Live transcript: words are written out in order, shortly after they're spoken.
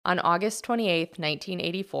On August 28,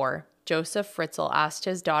 1984, Josef Fritzl asked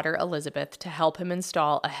his daughter Elisabeth to help him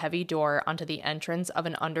install a heavy door onto the entrance of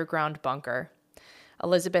an underground bunker.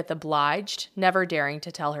 Elisabeth obliged, never daring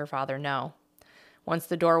to tell her father no. Once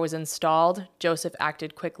the door was installed, Josef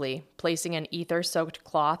acted quickly, placing an ether-soaked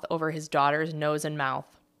cloth over his daughter's nose and mouth.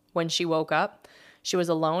 When she woke up, she was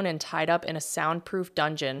alone and tied up in a soundproof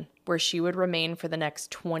dungeon where she would remain for the next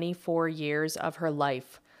 24 years of her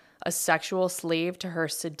life, a sexual slave to her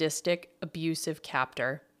sadistic, abusive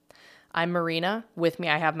captor. I'm Marina. With me,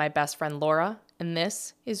 I have my best friend Laura, and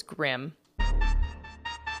this is Grim.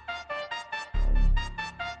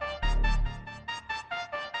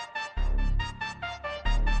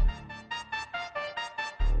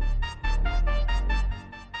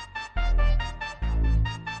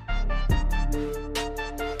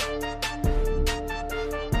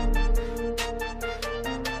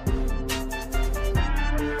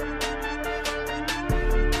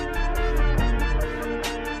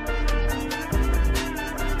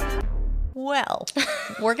 Well,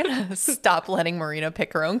 we're going to stop letting Marina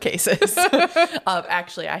pick her own cases.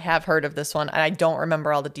 Actually, I have heard of this one, and I don't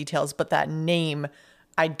remember all the details, but that name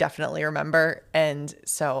I definitely remember. And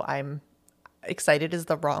so I'm excited is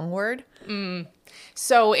the wrong word.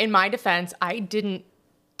 So in my defense, I didn't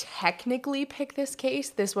technically pick this case.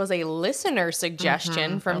 This was a listener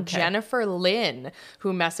suggestion from Jennifer Lynn,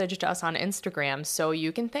 who messaged us on Instagram. So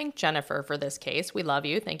you can thank Jennifer for this case. We love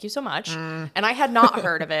you. Thank you so much. And I had not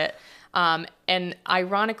heard of it. And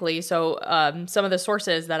ironically, some of the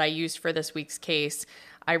sources that I used for this week's case,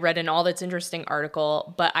 I read an All That's Interesting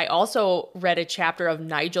article, but I also read a chapter of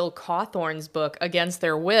Nigel Cawthorn's book, Against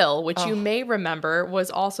Their Will, which you may remember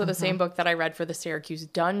was also the same book that I read for the Syracuse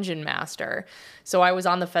Dungeon Master. So I was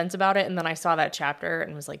on the fence about it, and then I saw that chapter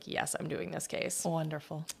and was like, yes, I'm doing this case.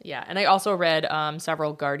 Wonderful. Yeah, and I also read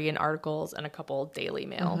several Guardian articles and a couple Daily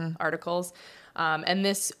Mail articles. And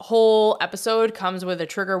this whole episode comes with a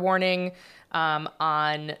trigger warning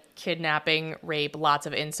on kidnapping, rape, lots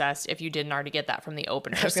of incest, if you didn't already get that from the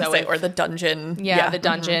opener. I was going to say, or the dungeon. Yeah, the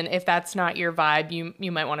dungeon. If that's not your vibe,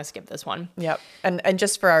 you might want to skip this one. Yep. And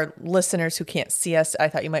just for our listeners who can't see us, I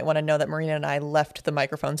thought you might want to know that Marina and I left the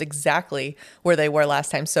microphones exactly where they were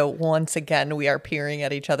last time. So once again, we are peering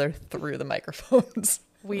at each other through the microphones.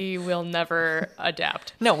 We will never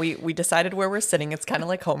adapt. No, we decided where we're sitting. It's kind of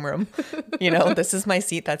like homeroom. This is my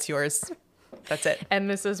seat. That's yours. That's it. And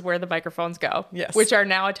this is where the microphones go. Yes. Which are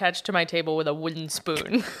now attached to my table with a wooden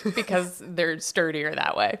spoon because they're sturdier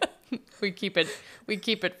that way. We keep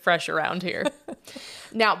it fresh around here.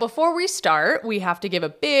 Now, before we start, we have to give a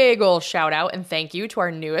big old shout out and thank you to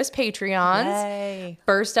our newest Patreons. Yay.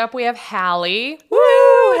 First up, we have Hallie. Woo,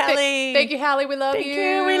 Hallie. Thank you, Hallie. We love you. Thank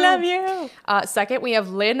you. We love you. Second, we have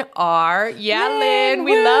Lynn R. Yeah, Lynn,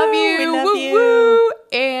 we love you. We love woo, you. Woo.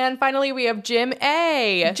 And finally, we have Jim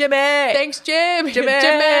A. Jim A. Thanks, Jim. Jim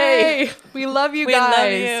A. We love you We guys.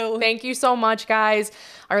 love you. Thank you so much, guys.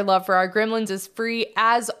 Our love for our gremlins is free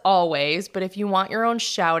as always, but if you want your own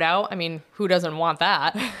shout out, I mean, who doesn't want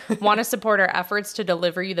that? Want to support our efforts to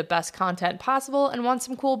deliver you the best content possible and want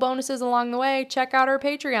some cool bonuses along the way, check out our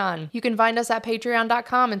Patreon. You can find us at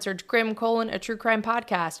patreon.com and search Grim: a true crime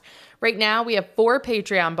podcast. Right now, we have 4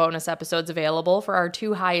 Patreon bonus episodes available for our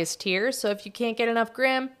 2 highest tiers, so if you can't get enough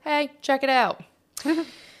Grim, hey, check it out.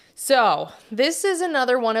 So, this is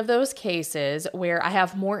another one of those cases where I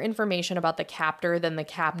have more information about the captor than the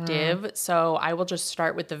captive, so I will just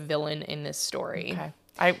start with the villain in this story.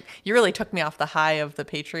 Okay. You really took me off the high of the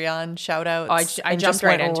Patreon shout outs. I jumped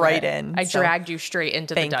right into it. In. I dragged you straight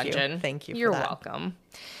into the dungeon. Thank you for You're that. welcome.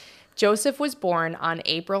 Josef was born on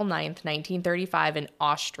April 9th, 1935 in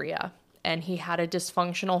Austria, and he had a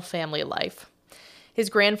dysfunctional family life. His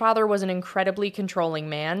grandfather was an incredibly controlling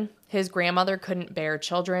man. His grandmother couldn't bear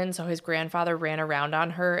children, so his grandfather ran around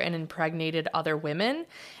on her and impregnated other women,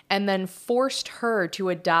 and then forced her to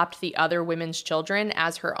adopt the other women's children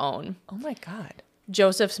as her own. Oh my God.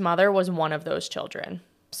 Josef's mother was one of those children.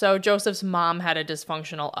 So Josef's mom had a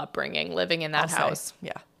dysfunctional upbringing living in that house.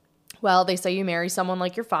 Yeah. Well, they say you marry someone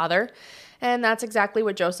like your father, and that's exactly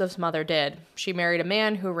what Josef's mother did. She married a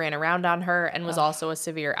man who ran around on her and was also a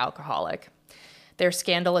severe alcoholic. Their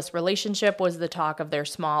scandalous relationship was the talk of their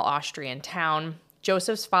small Austrian town.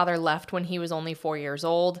 Josef's father left when he was only 4 years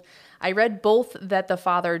old. I read both that the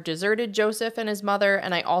father deserted Josef and his mother,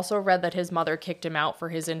 and I also read that his mother kicked him out for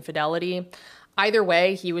his infidelity. Either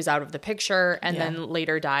way, he was out of the picture and then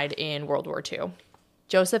later died in World War II.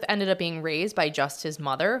 Josef ended up being raised by just his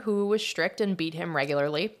mother, who was strict and beat him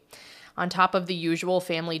regularly. On top of the usual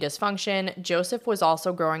family dysfunction, Josef was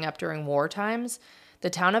also growing up during war times. The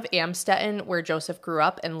town of Amstetten, where Josef grew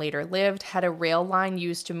up and later lived, had a rail line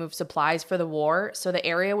used to move supplies for the war, so the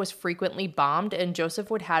area was frequently bombed and Josef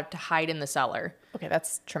would have to hide in the cellar. Okay,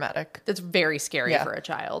 that's traumatic. That's very scary for a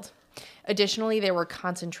child. Additionally, there were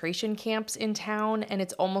concentration camps in town, and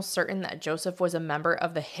it's almost certain that Josef was a member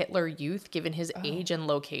of the Hitler Youth given his age and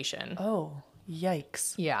location. Oh,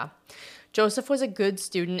 yikes. Yeah. Josef was a good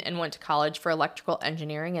student and went to college for electrical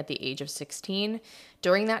engineering at the age of 16.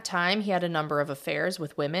 During that time, he had a number of affairs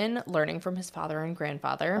with women, learning from his father and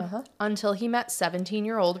grandfather, until he met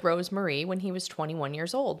 17-year-old Rose Marie when he was 21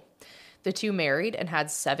 years old. The two married and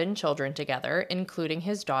had 7 children together, including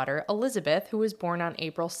his daughter, Elisabeth, who was born on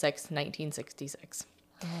April 6, 1966.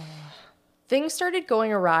 Things started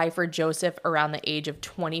going awry for Josef around the age of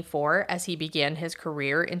 24 as he began his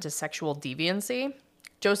career into sexual deviancy.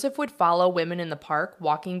 Josef would follow women in the park,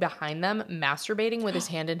 walking behind them, masturbating with his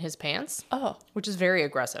hand in his pants, which is very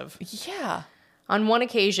aggressive. Yeah. On one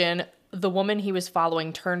occasion, the woman he was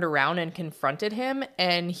following turned around and confronted him,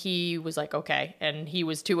 and he was like, okay, and he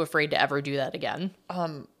was too afraid to ever do that again.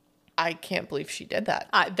 I can't believe she did that.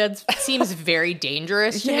 That seems very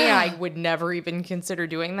dangerous to me. I would never even consider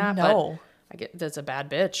doing that, No. but that's a bad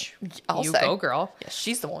bitch. I'll You say. go, girl. Yeah,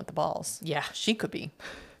 she's the one with the balls. Yeah. She could be.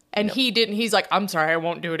 And he didn't. He's like, I'm sorry, I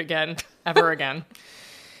won't do it again, ever again.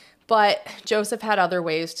 But Josef had other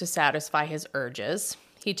ways to satisfy his urges.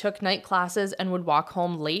 He took night classes and would walk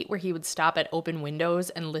home late, where he would stop at open windows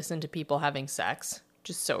and listen to people having sex.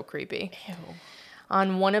 Just so creepy. Ew.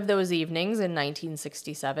 On one of those evenings in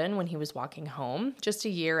 1967, when he was walking home, just a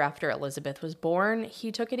year after Elisabeth was born,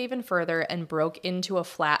 he took it even further and broke into a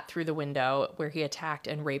flat through the window where he attacked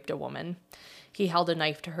and raped a woman. He held a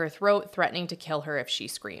knife to her throat, threatening to kill her if she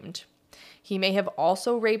screamed. He may have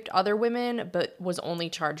also raped other women, but was only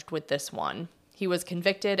charged with this one. He was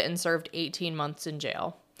convicted and served 18 months in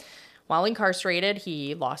jail. While incarcerated,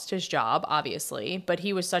 he lost his job, obviously, but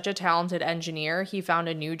he was such a talented engineer, he found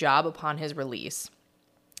a new job upon his release.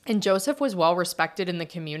 And Josef was well respected in the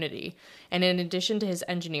community. And in addition to his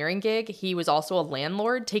engineering gig, he was also a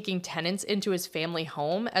landlord, taking tenants into his family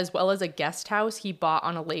home, as well as a guest house he bought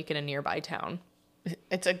on a lake in a nearby town.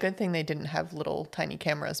 It's a good thing they didn't have little tiny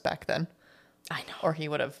cameras back then. I know. Or he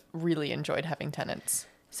would have really enjoyed having tenants.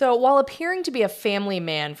 So while appearing to be a family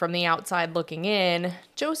man from the outside looking in,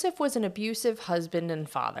 Josef was an abusive husband and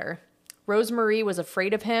father. Rose Marie was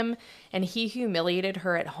afraid of him, and he humiliated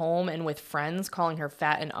her at home and with friends, calling her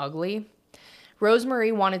fat and ugly. Rose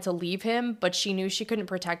Marie wanted to leave him, but she knew she couldn't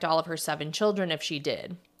protect all of her 7 children if she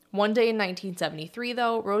did. One day in 1973,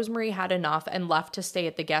 though, Rose Marie had enough and left to stay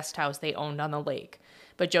at the guest house they owned on the lake.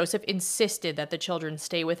 But Josef insisted that the children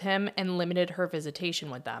stay with him and limited her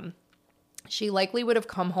visitation with them. She likely would have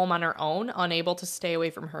come home on her own, unable to stay away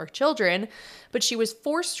from her children, but she was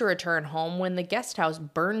forced to return home when the guest house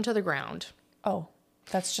burned to the ground. Oh,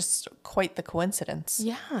 that's just quite the coincidence.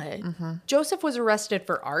 Yeah. Mm-hmm. Josef was arrested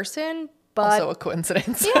for arson, but... Also a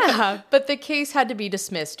coincidence. Yeah, but the case had to be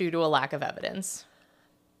dismissed due to a lack of evidence.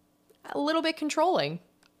 A little bit controlling.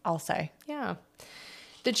 I'll say. Yeah.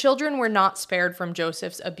 The children were not spared from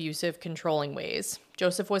Josef's abusive, controlling ways.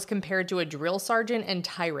 Josef was compared to a drill sergeant and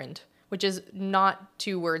tyrant, which is not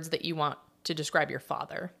 2 words that you want to describe your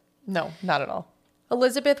father. No, not at all.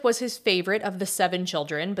 Elisabeth was his favorite of the 7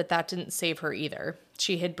 children, but that didn't save her either.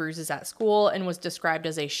 She had bruises at school and was described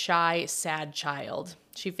as a shy, sad child.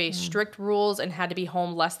 She faced strict rules and had to be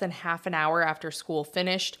home less than half an hour after school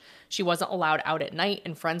finished. She wasn't allowed out at night,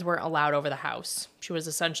 and friends weren't allowed over the house. She was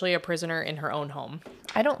essentially a prisoner in her own home.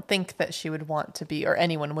 I don't think that she would want to be, or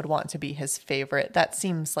anyone would want to be his favorite. That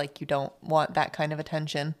seems like you don't want that kind of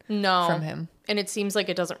attention from him. And it seems like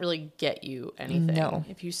it doesn't really get you anything. No.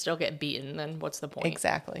 If you still get beaten, then what's the point?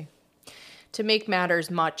 Exactly. To make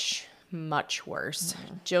matters much worse,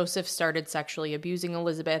 Josef started sexually abusing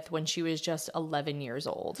Elisabeth when she was just 11 years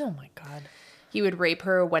old. Oh my God. He would rape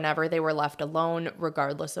her whenever they were left alone,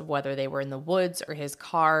 regardless of whether they were in the woods or his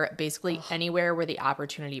car, basically anywhere where the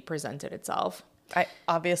opportunity presented itself. I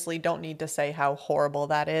obviously don't need to say how horrible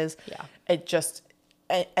that is. Yeah. It just,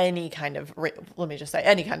 any kind of rape, let me just say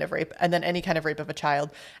any kind of rape, and then any kind of rape of a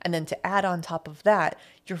child. And then to add on top of that,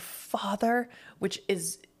 your father, which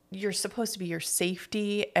is, you're supposed to be your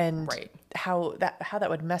safety, and how that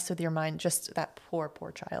would mess with your mind. Just that poor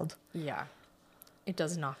child. Yeah. It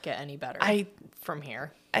does not get any better from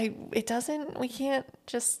here. It doesn't, we can't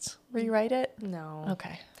just rewrite it? No.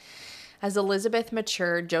 Okay. As Elisabeth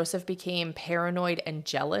matured, Josef became paranoid and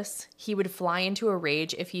jealous. He would fly into a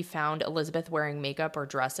rage if he found Elisabeth wearing makeup or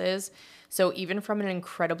dresses. So even from an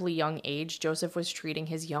incredibly young age, Josef was treating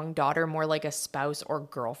his young daughter more like a spouse or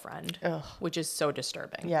girlfriend, which is so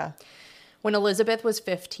disturbing. Yeah. When Elisabeth was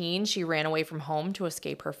 15, she ran away from home to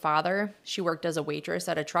escape her father. She worked as a waitress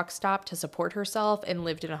at a truck stop to support herself and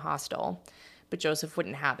lived in a hostel. But Josef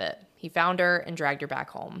wouldn't have it. He found her and dragged her back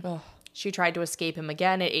home. Ugh. She tried to escape him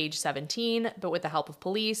again at age 17, but with the help of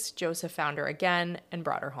police, Josef found her again and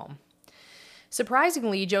brought her home.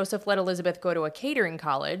 Surprisingly, Josef let Elisabeth go to a catering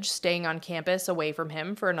college, staying on campus away from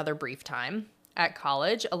him for another brief time. At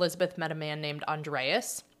college, Elisabeth met a man named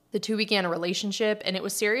Andreas. The two began a relationship, and it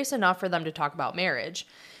was serious enough for them to talk about marriage.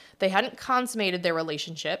 They hadn't consummated their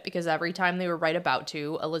relationship because every time they were right about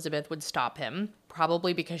to, Elisabeth would stop him,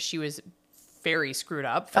 probably because she was very screwed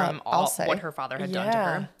up from what her father had done to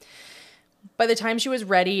her. By the time she was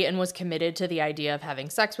ready and was committed to the idea of having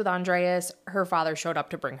sex with Andreas, her father showed up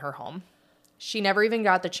to bring her home. She never even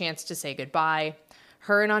got the chance to say goodbye.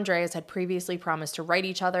 Her and Andreas had previously promised to write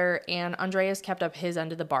each other, and Andreas kept up his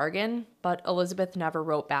end of the bargain, but Elisabeth never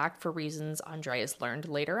wrote back for reasons Andreas learned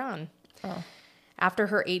later on. Oh. After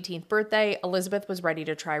her 18th birthday, Elisabeth was ready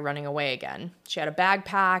to try running away again. She had a bag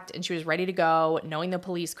packed, and she was ready to go, knowing the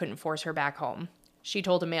police couldn't force her back home. She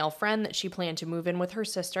told a male friend that she planned to move in with her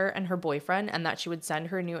sister and her boyfriend, and that she would send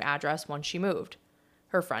her new address once she moved.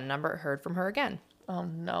 Her friend never heard from her again. Oh,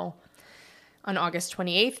 no. On August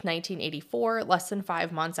 28th, 1984, less than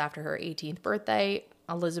 5 months after her 18th birthday,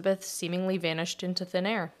 Elisabeth seemingly vanished into thin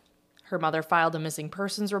air. Her mother filed a missing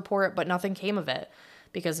persons report, but nothing came of it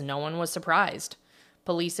because no one was surprised.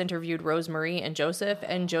 Police interviewed Rosemary and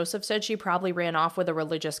Josef said she probably ran off with a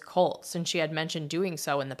religious cult since she had mentioned doing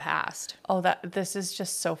so in the past. Oh, this is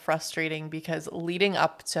just so frustrating because leading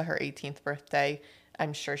up to her 18th birthday,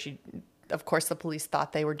 I'm sure of course, the police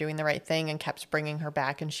thought they were doing the right thing and kept bringing her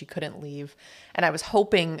back and she couldn't leave. And I was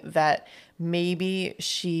hoping that maybe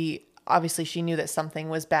she knew that something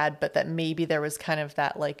was bad, but that maybe there was kind of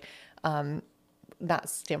that like, not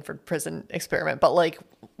Stanford prison experiment, but like,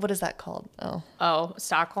 what is that called? Oh,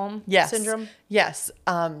 Stockholm syndrome? Yes.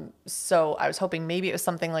 So I was hoping maybe it was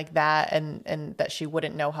something like that and that she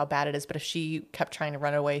wouldn't know how bad it is. But if she kept trying to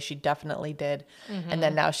run away, she definitely did. Mm-hmm. And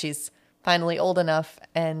then now she's finally old enough.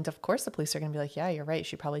 And of course the police are going to be like, yeah, you're right.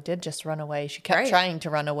 She probably did just run away. She kept trying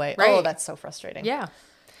to run away. Right. Oh, that's so frustrating. Yeah.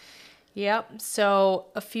 Yep. So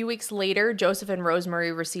a few weeks later, Josef and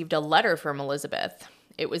Rosemary received a letter from Elisabeth.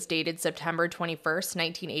 It was dated September 21st,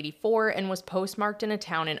 1984, and was postmarked in a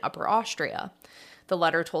town in Upper Austria. The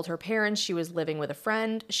letter told her parents she was living with a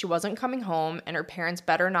friend, she wasn't coming home, and her parents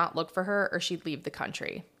better not look for her or she'd leave the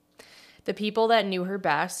country. The people that knew her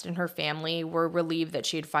best and her family were relieved that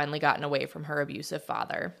she had finally gotten away from her abusive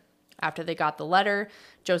father. After they got the letter,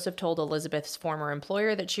 Josef told Elisabeth's former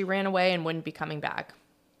employer that she ran away and wouldn't be coming back.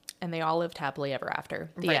 And they all lived happily ever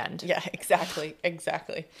after. The end. Yeah, exactly.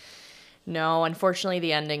 No, unfortunately,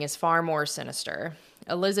 the ending is far more sinister.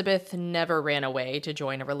 Elisabeth never ran away to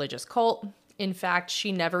join a religious cult. In fact,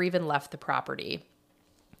 she never even left the property.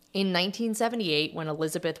 In 1978, when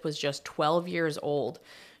Elisabeth was just 12 years old,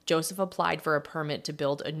 Josef applied for a permit to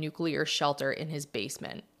build a nuclear shelter in his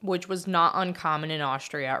basement, which was not uncommon in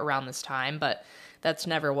Austria around this time, but that's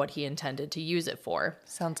never what he intended to use it for.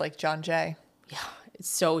 Sounds like John Jay. Yeah, it's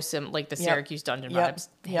so like the Syracuse Dungeon vibes.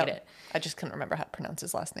 Hate it. I just couldn't remember how to pronounce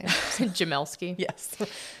his last name. Jamelski. Yes.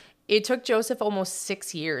 It took Josef almost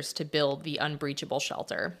 6 years to build the unbreachable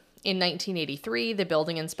shelter. In 1983, the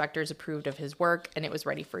building inspectors approved of his work, and it was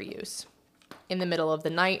ready for use. In the middle of the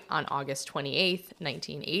night, on August 28th,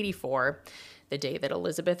 1984, the day that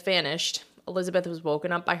Elisabeth vanished, Elisabeth was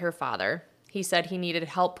woken up by her father. He said he needed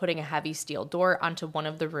help putting a heavy steel door onto one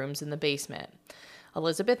of the rooms in the basement.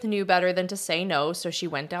 Elisabeth knew better than to say no, so she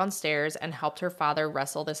went downstairs and helped her father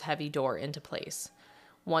wrestle this heavy door into place.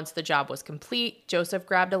 Once the job was complete, Josef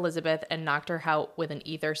grabbed Elisabeth and knocked her out with an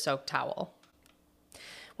ether-soaked towel.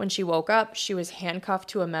 When she woke up, she was handcuffed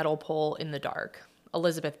to a metal pole in the dark.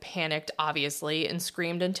 Elisabeth panicked, obviously, and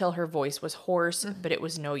screamed until her voice was hoarse, but it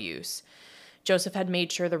was no use. Josef had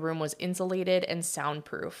made sure the room was insulated and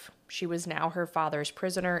soundproof. She was now her father's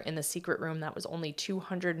prisoner in the secret room that was only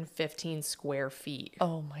 215 square feet.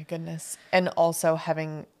 Oh my goodness. And also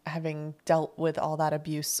having dealt with all that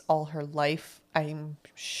abuse all her life, I'm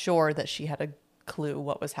sure that she had a clue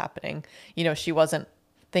what was happening. You know, she wasn't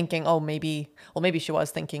thinking, maybe she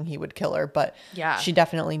was thinking he would kill her, but yeah, she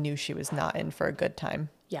definitely knew she was not in for a good time.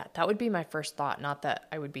 Yeah, that would be my first thought, not that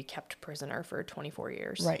I would be kept prisoner for 24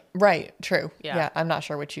 years. Right, true. Yeah, I'm not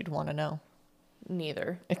sure what you'd want to know.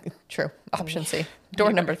 Neither. True. Option C.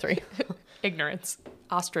 Door number 3. Ignorance.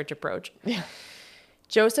 Ostrich approach. Yeah.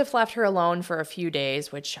 Josef left her alone for a few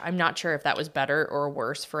days, which I'm not sure if that was better or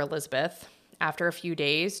worse for Elisabeth. After a few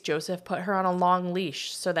days, Josef put her on a long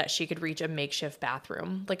leash so that she could reach a makeshift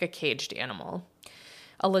bathroom, like a caged animal.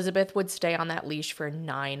 Elisabeth would stay on that leash for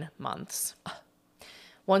 9 months.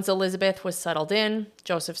 Once Elisabeth was settled in,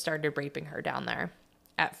 Josef started raping her down there.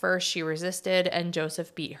 At first, she resisted, and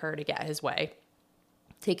Josef beat her to get his way.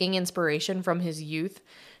 Taking inspiration from his youth,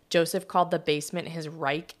 Josef called the basement his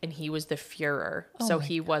Reich, and he was the Fuhrer, so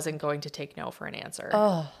he wasn't going to take no for an answer.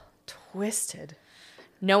 Oh, twisted.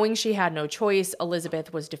 Knowing she had no choice,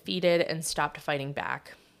 Elisabeth was defeated and stopped fighting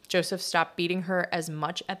back. Josef stopped beating her as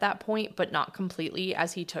much at that point, but not completely,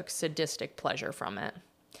 as he took sadistic pleasure from it.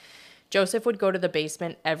 Josef would go to the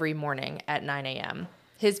basement every morning at 9 a.m.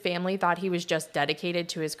 His family thought he was just dedicated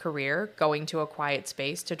to his career, going to a quiet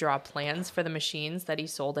space to draw plans for the machines that he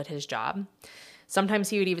sold at his job. Sometimes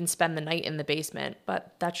he would even spend the night in the basement,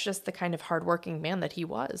 but that's just the kind of hardworking man that he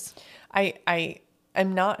was.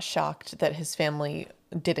 I'm not shocked that his family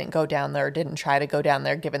didn't go down there, didn't try to go down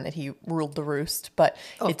there, given that he ruled the roost. But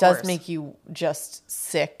it does make you just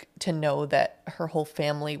sick to know that her whole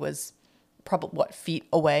family was probably, feet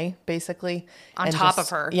away, basically. On top of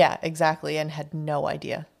her. Yeah, exactly. And had no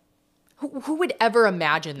idea. Who would ever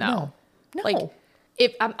imagine, though? No. Like,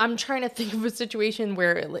 if I'm trying to think of a situation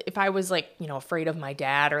where if I was like, afraid of my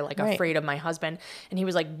dad or like afraid of my husband, and he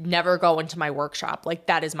was like, never go into my workshop. Like,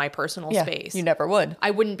 that is my personal space. You never would. I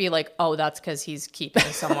wouldn't be like, oh, that's because he's keeping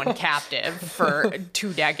someone captive for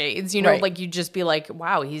 2 decades. Like you'd just be like,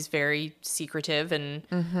 wow, he's very secretive and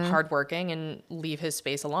hardworking, and leave his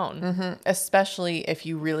space alone. Mm-hmm. Especially if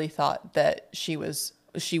you really thought that she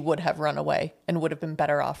would have run away and would have been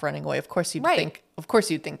better off running away. Of course you'd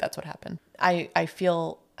think that's what happened. I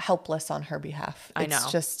feel helpless on her behalf.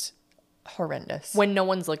 It's just horrendous. When no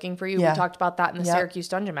one's looking for you. We talked about that in the Syracuse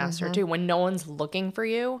Dungeon Master too. When no one's looking for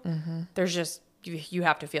you, there's just, you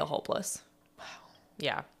have to feel hopeless. Wow.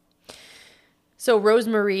 Yeah. So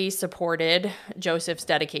Rosemarie supported Joseph's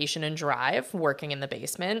dedication and drive working in the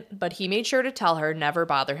basement, but he made sure to tell her never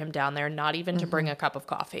bother him down there, not even to bring a cup of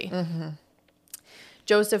coffee.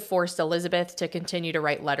 Josef forced Elisabeth to continue to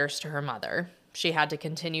write letters to her mother. She had to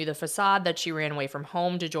continue the facade that she ran away from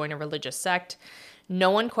home to join a religious sect. No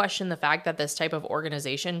one questioned the fact that this type of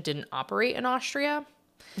organization didn't operate in Austria.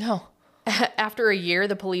 No. After a year,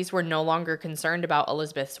 the police were no longer concerned about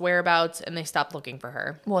Elisabeth's whereabouts, and they stopped looking for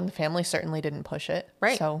her. Well, and the family certainly didn't push it.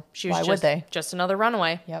 Right. So why would they? Just another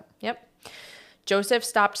runaway. Yep. Josef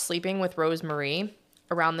stopped sleeping with Rosemarie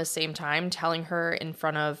around the same time, telling her in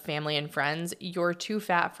front of family and friends, "You're too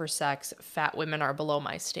fat for sex. Fat women are below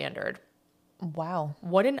my standard." Wow.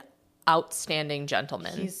 What an outstanding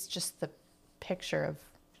gentleman. He's just the picture of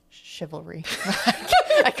chivalry.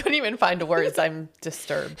 I couldn't even find words. I'm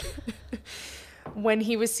disturbed. When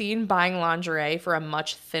he was seen buying lingerie for a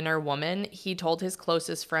much thinner woman, he told his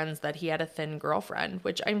closest friends that he had a thin girlfriend,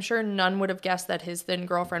 which I'm sure none would have guessed that his thin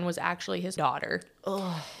girlfriend was actually his daughter.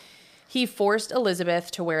 Ugh. He forced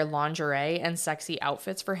Elisabeth to wear lingerie and sexy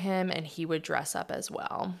outfits for him, and he would dress up as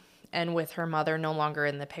well. And with her mother no longer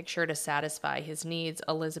in the picture to satisfy his needs,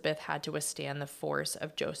 Elisabeth had to withstand the force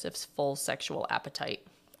of Joseph's full sexual appetite.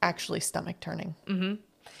 Actually stomach turning.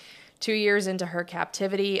 2 years into her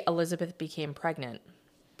captivity, Elisabeth became pregnant,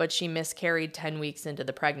 but she miscarried 10 weeks into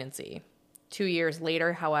the pregnancy. 2 years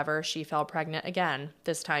later, however, she fell pregnant again,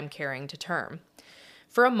 this time carrying to term.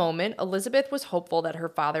 For a moment, Elisabeth was hopeful that her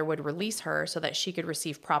father would release her so that she could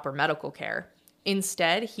receive proper medical care.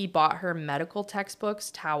 Instead, he bought her medical textbooks,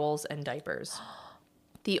 towels, and diapers.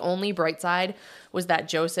 The only bright side was that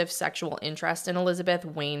Joseph's sexual interest in Elisabeth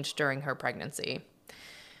waned during her pregnancy.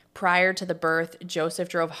 Prior to the birth, Josef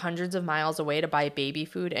drove hundreds of miles away to buy baby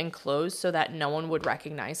food and clothes so that no one would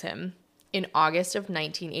recognize him. In August of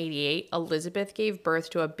 1988, Elisabeth gave birth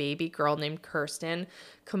to a baby girl named Kirsten,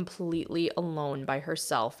 completely alone by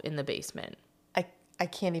herself in the basement. I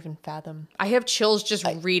can't even fathom. I have chills just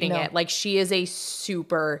reading it. Like, she is a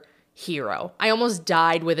super hero. I almost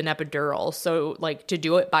died with an epidural. So, like, to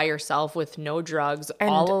do it by yourself with no drugs, and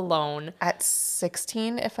all alone. At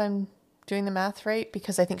 16, if I'm doing the math right,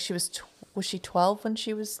 because I think she was she 12 when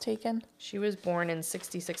she was taken? She was born in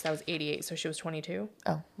 66. That was 88. So she was 22.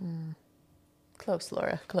 Oh, close,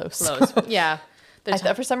 Laura. Close. Yeah.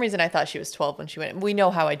 For some reason, I thought she was 12 when she went. We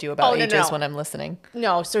know how I do about ages when I'm listening.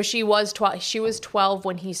 No, so she was 12. She was 12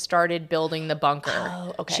 when he started building the bunker.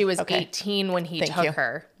 Oh, okay. She was 18 when he took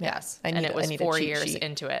her. Yes, and it was 4 years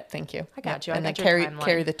into it. Thank you. I got you. And then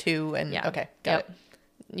carry the 2 and okay, got it.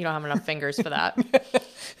 You don't have enough fingers for that.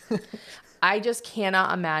 I just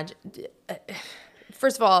cannot imagine.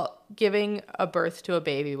 First of all, giving a birth to a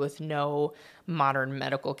baby with no modern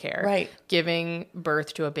medical care. Right. Giving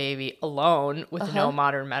birth to a baby alone with no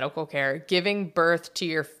modern medical care. Giving birth to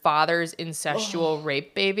your father's incestual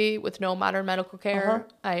rape baby with no modern medical care.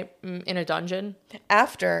 In a dungeon.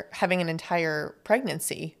 After having an entire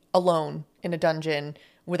pregnancy alone in a dungeon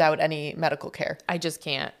without any medical care. I just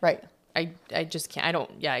can't. Right. I just can't.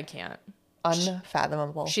 I can't.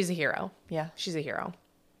 Unfathomable. She's a hero. Yeah. She's a hero.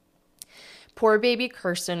 Poor baby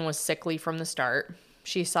Kirsten was sickly from the start.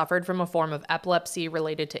 She suffered from a form of epilepsy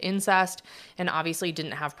related to incest and obviously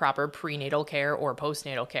didn't have proper prenatal care or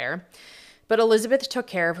postnatal care. But Elisabeth took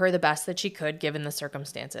care of her the best that she could given the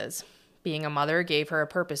circumstances. Being a mother gave her a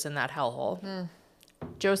purpose in that hellhole.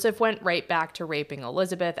 Josef went right back to raping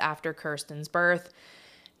Elisabeth after Kirsten's birth.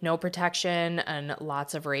 No protection and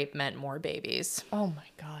lots of rape meant more babies. Oh my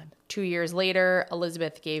God. 2 years later,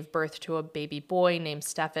 Elisabeth gave birth to a baby boy named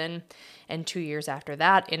Stefan. And 2 years after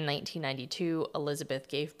that, in 1992, Elisabeth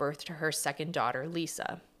gave birth to her second daughter,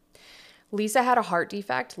 Lisa. Lisa had a heart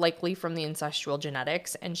defect, likely from the incestual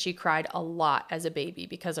genetics, and she cried a lot as a baby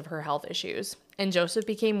because of her health issues. And Josef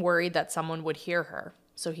became worried that someone would hear her,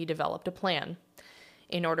 so he developed a plan.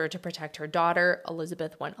 In order to protect her daughter,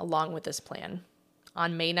 Elisabeth went along with this plan.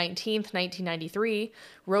 On May 19th, 1993,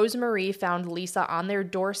 Rosemarie found Lisa on their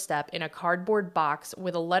doorstep in a cardboard box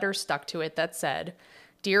with a letter stuck to it that said,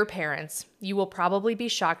 "Dear parents, you will probably be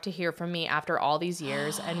shocked to hear from me after all these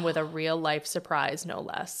years and with a real-life surprise, no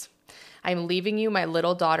less. I'm leaving you my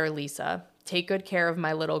little daughter, Lisa. Take good care of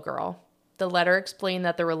my little girl." The letter explained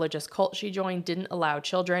that the religious cult she joined didn't allow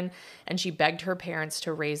children, and she begged her parents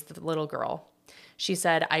to raise the little girl. She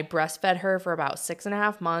said, "I breastfed her for about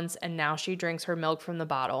 6.5 months, and now she drinks her milk from the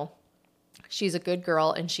bottle. She's a good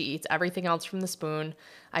girl, and she eats everything else from the spoon.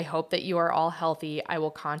 I hope that you are all healthy. I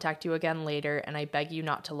will contact you again later, and I beg you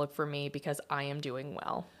not to look for me because I am doing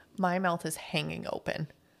well." My mouth is hanging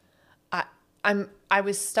open. I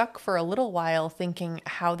was stuck for a little while thinking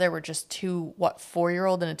how there were just two,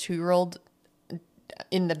 4-year-old and a 2-year-old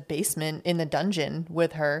in the basement, in the dungeon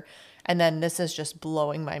with her. And then this is just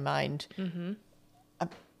blowing my mind. I'm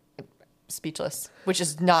speechless, which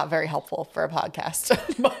is not very helpful for a podcast,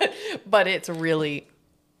 but it's really,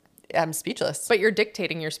 I'm speechless. But you're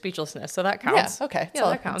dictating your speechlessness, so that counts. Yeah, okay. Yeah,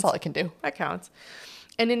 that counts. That's all I can do. That counts.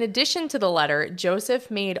 And in addition to the letter, Josef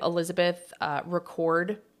made Elisabeth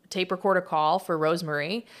tape record a call for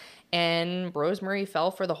Rosemarie, and Rosemarie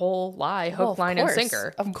fell for the whole lie, hook, line, and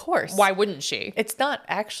sinker. Of course. Why wouldn't she? It's not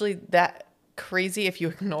actually that crazy if you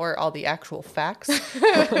ignore all the actual facts,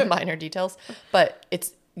 minor details, but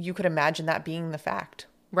you could imagine that being the fact.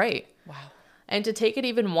 Right. Wow. And to take it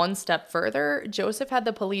even one step further, Josef had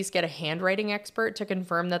the police get a handwriting expert to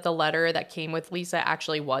confirm that the letter that came with Lisa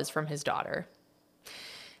actually was from his daughter.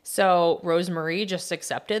 So Rosemarie just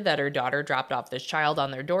accepted that her daughter dropped off this child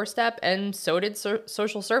on their doorstep, and so did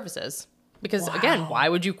social services. Because, again, why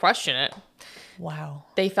would you question it? Wow.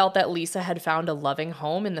 They felt that Lisa had found a loving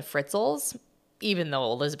home in the Fritzls, even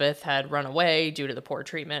though Elisabeth had run away due to the poor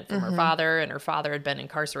treatment from her father, and her father had been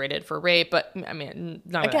incarcerated for rape. But, I mean,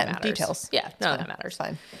 none of that matters. Details. Yeah, none of that matters. It's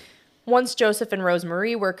fine. Once Josef and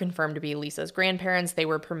Rosemarie were confirmed to be Lisa's grandparents, they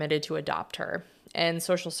were permitted to adopt her. And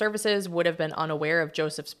social services would have been unaware of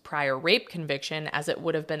Josef's prior rape conviction, as it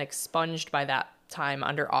would have been expunged by that time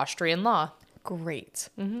under Austrian law. Great.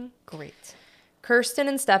 Great. Kirsten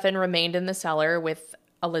and Stefan remained in the cellar with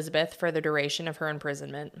Elisabeth for the duration of her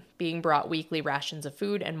imprisonment, being brought weekly rations of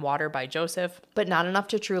food and water by Josef, but not enough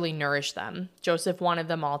to truly nourish them. Josef wanted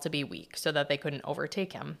them all to be weak so that they couldn't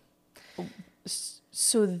overtake him.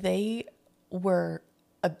 So they were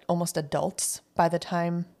almost adults by the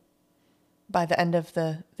end of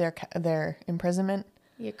their imprisonment?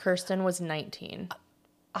 Yeah, Kirsten was 19.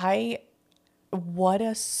 What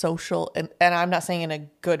a social, and I'm not saying in a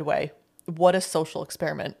good way, what a social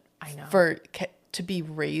experiment. I know. To be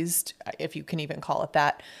raised, if you can even call it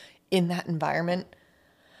that, in that environment.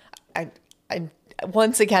 I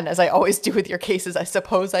once again, as I always do with your cases, I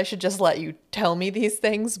suppose I should just let you tell me these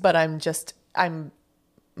things, but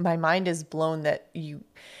my mind is blown that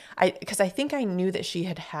because I think I knew that she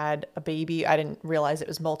had had a baby. I didn't realize it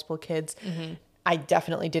was multiple kids. I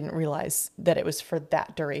definitely didn't realize that it was for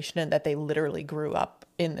that duration and that they literally grew up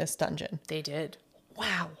in this dungeon. They did.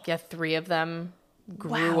 Wow. Yeah, 3 of them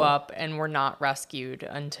grew up and were not rescued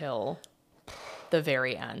until the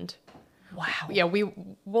very end. Wow. Yeah,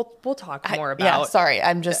 we'll talk more about. Yeah, sorry.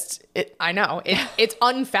 I'm just. I know it's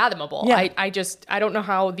unfathomable. Yeah. I don't know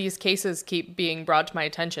how these cases keep being brought to my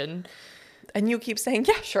attention. And you keep saying,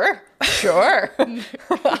 yeah, sure.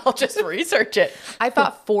 I'll just research it. I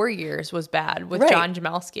thought 4 years was bad with John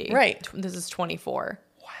Jamelski. Right. This is 24.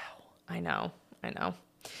 Wow. I know.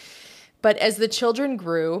 But as the children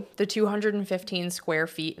grew, the 215 square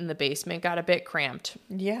feet in the basement got a bit cramped.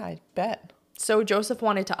 Yeah, I bet. So Josef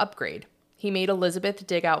wanted to upgrade. He made Elisabeth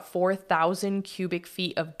dig out 4,000 cubic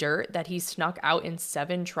feet of dirt that he snuck out in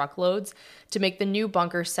 7 truckloads to make the new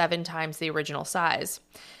bunker 7 times the original size.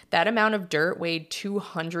 That amount of dirt weighed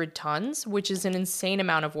 200 tons, which is an insane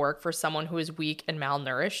amount of work for someone who is weak and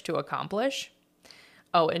malnourished to accomplish.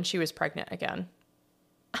 Oh, and she was pregnant again.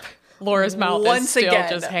 Laura's mouth is still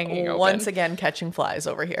just hanging open. Once again, catching flies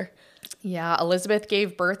over here. Yeah, Elisabeth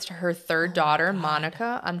gave birth to her third daughter,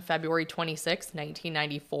 Monica, on February 26,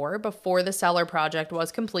 1994, before the cellar project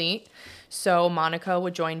was complete. So Monica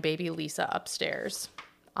would join baby Lisa upstairs.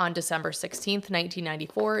 On December 16th,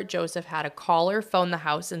 1994, Josef had a caller phone the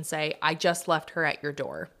house and say, "I just left her at your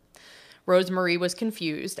door." Rosemarie was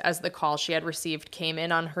confused as the call she had received came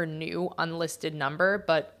in on her new unlisted number,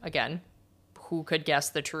 but again, who could guess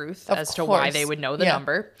the truth as to why they would know the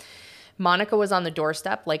number? Monica was on the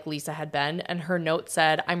doorstep like Lisa had been, and her note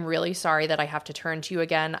said, "I'm really sorry that I have to turn to you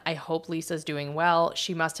again. I hope Lisa's doing well.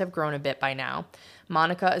 She must have grown a bit by now.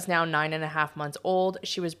 Monica is now 9.5 months old.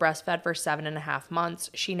 She was breastfed for 7.5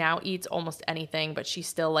 months. She now eats almost anything, but she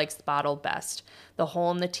still likes the bottled best. The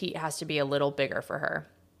hole in the teat has to be a little bigger for her."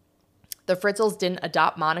 The Fritzls didn't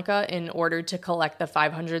adopt Monica in order to collect the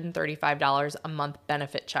 $535 a month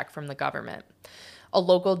benefit check from the government. A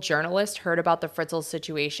local journalist heard about the Fritzls'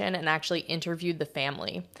 situation and actually interviewed the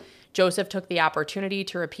family. Josef took the opportunity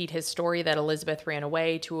to repeat his story that Elisabeth ran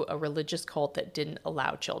away to a religious cult that didn't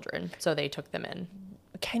allow children, so they took them in.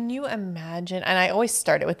 Can you imagine? And I always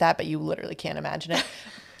start it with that, but you literally can't imagine it.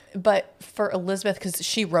 But for Elisabeth, because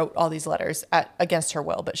she wrote all these letters against her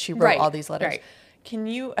will, but she wrote all these letters. Right. Can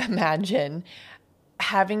you imagine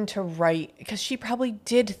having to write, because she probably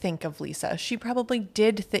did think of Lisa. She probably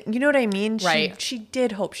did think, you know what I mean? Right. She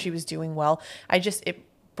did hope she was doing well. It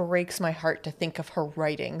breaks my heart to think of her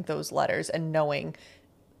writing those letters and knowing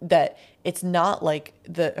that it's not like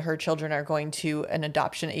her children are going to an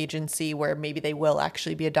adoption agency where maybe they will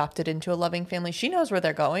actually be adopted into a loving family. She knows where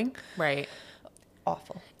they're going. Right.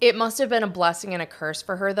 Awful. It must have been a blessing and a curse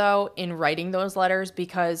for her, though, in writing those letters,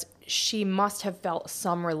 because she must have felt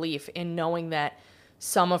some relief in knowing that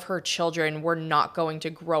some of her children were not going to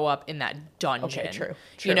grow up in that dungeon. Okay, true.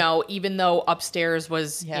 You know, even though upstairs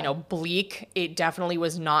was, bleak, it definitely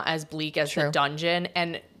was not as bleak as the dungeon.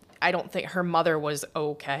 And I don't think her mother was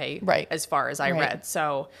okay, right, as far as I read.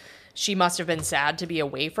 So she must have been sad to be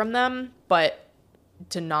away from them, but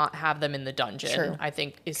to not have them in the dungeon, I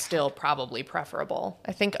think is still probably preferable.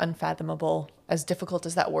 I think unfathomable, as difficult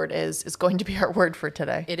as that word is going to be our word for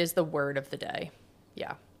today. It is the word of the day.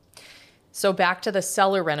 Yeah. So back to the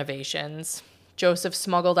cellar renovations. Josef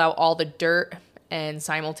smuggled out all the dirt and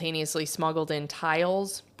simultaneously smuggled in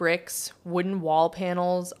tiles, bricks, wooden wall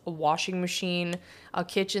panels, a washing machine, a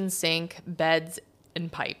kitchen sink, beds, and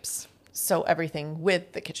pipes. So everything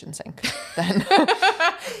with the kitchen sink, then.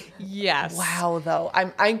 Yes. Wow, though.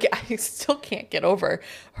 I still can't get over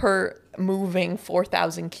her moving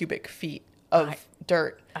 4,000 cubic feet of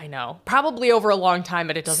dirt. I know. Probably over a long time,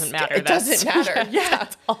 but it doesn't matter. It doesn't matter. Yeah.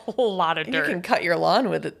 That's a whole lot of dirt. You can cut your lawn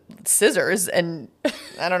with scissors, and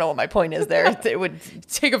I don't know what my point is there. It would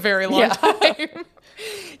take a very long time.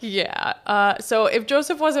 Yeah. So if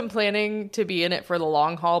Josef wasn't planning to be in it for the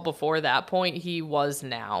long haul before that point, he was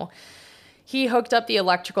now. He hooked up the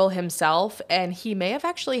electrical himself, and he may have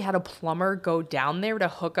actually had a plumber go down there to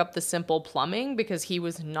hook up the simple plumbing, because he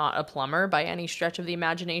was not a plumber by any stretch of the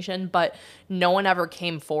imagination, but no one ever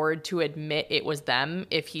came forward to admit it was them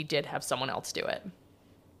if he did have someone else do it.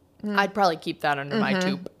 I'd probably keep that under my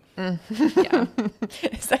tube. Yeah.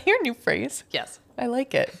 Is that your new phrase? Yes. I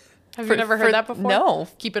like it. Have you never heard that before? No.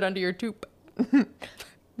 Keep it under your tube.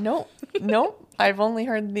 No. I've only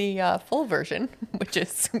heard the full version, which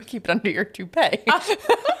is keep it under your toupee.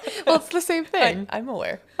 Well, it's the same thing. I'm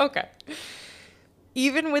aware. Okay.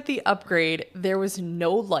 Even with the upgrade, there was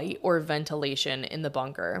no light or ventilation in the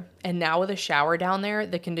bunker. And now with a shower down there,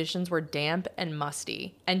 the conditions were damp and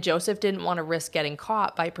musty. And Josef didn't want to risk getting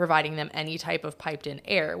caught by providing them any type of piped-in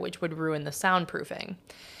air, which would ruin the soundproofing.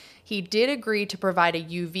 He did agree to provide a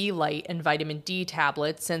UV light and vitamin D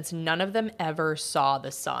tablets, since none of them ever saw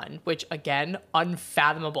the sun, which, again,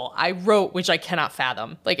 unfathomable. I wrote, which I cannot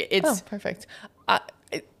fathom. It's perfect.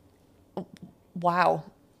 Wow.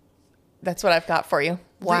 That's what I've got for you.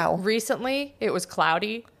 Wow. Recently, it was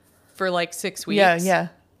cloudy for 6 weeks. Yeah.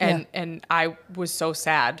 And I was so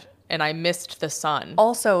sad, and I missed the sun.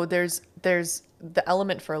 Also, there's the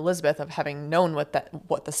element for Elisabeth of having known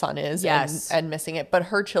what the son is and missing it. But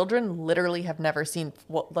her children literally have never seen,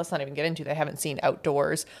 well, let's not even get into, they haven't seen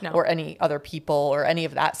outdoors or any other people or any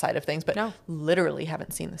of that side of things, but literally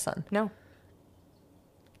haven't seen the son. No.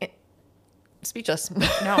 Speechless.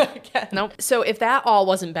 No. Nope. So if that all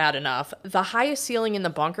wasn't bad enough, the highest ceiling in the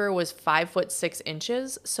bunker was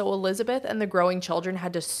 5'6". So Elisabeth and the growing children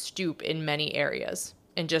had to stoop in many areas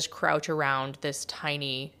and just crouch around this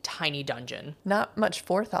tiny, tiny dungeon. Not much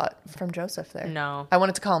forethought from Josef there. No. I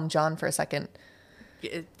wanted to call him John for a second.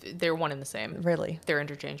 They're one and the same. Really? They're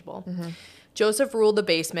interchangeable. Mm-hmm. Josef ruled the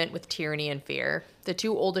basement with tyranny and fear. The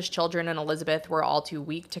two oldest children and Elisabeth were all too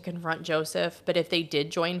weak to confront Josef, but if they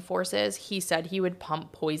did join forces, he said he would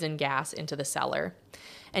pump poison gas into the cellar.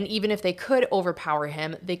 And even if they could overpower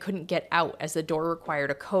him, they couldn't get out as the door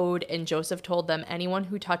required a code, and Josef told them anyone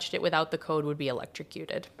who touched it without the code would be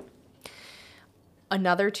electrocuted.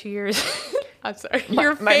 Another 2 years... I'm sorry.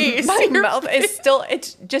 Your face. My mouth is still,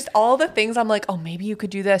 it's just all the things I'm like, oh, maybe you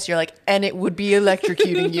could do this. You're like, and it would be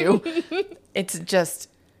electrocuting you. It's just,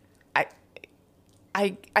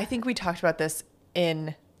 I think we talked about this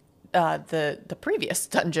in the previous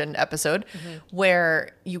dungeon episode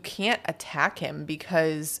where you can't attack him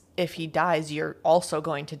because if he dies, you're also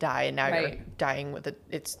going to die. And now you're dying with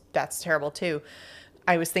it. That's terrible too.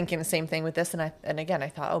 I was thinking the same thing with this, and again I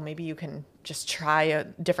thought, oh, maybe you can just try a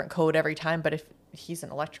different code every time. But if he's an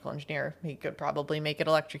electrical engineer, he could probably make it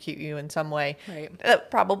electrocute you in some way. Right. That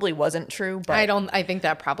probably wasn't true. But I think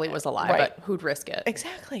that probably was a lie. Right. But who'd risk it?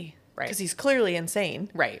 Exactly. Right. Because he's clearly insane.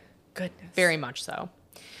 Right. Goodness. Very much so.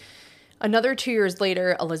 Another 2 years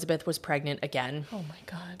later, Elisabeth was pregnant again. Oh my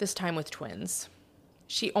God. This time with twins.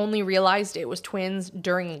 She only realized it was twins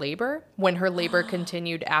during labor when her labor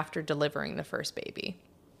continued after delivering the first baby.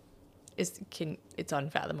 It's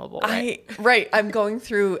unfathomable, right? Right. I'm going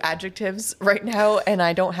through adjectives right now, and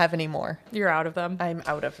I don't have any more. You're out of them? I'm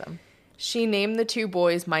out of them. She named the two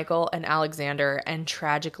boys Michael and Alexander, and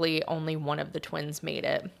tragically, only one of the twins made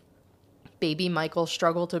it. Baby Michael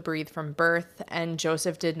struggled to breathe from birth, and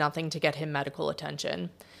Josef did nothing to get him medical attention.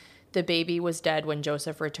 The baby was dead when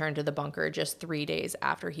Josef returned to the bunker just 3 days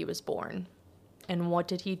after he was born. And what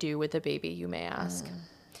did he do with the baby, you may ask?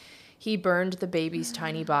 He burned the baby's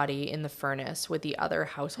tiny body in the furnace with the other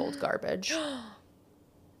household garbage.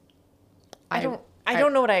 I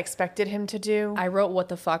don't know what I expected him to do. I wrote what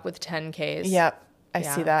the fuck with 10 Ks. Yep. I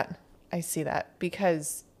see that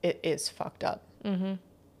because it is fucked up. Mm-hmm.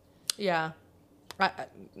 Yeah.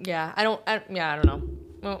 I don't know.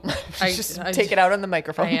 Well, I take it out on the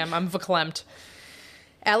microphone. I am. I'm verklempt.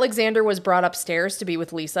 Alexander was brought upstairs to be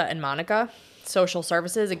with Lisa and Monica. Social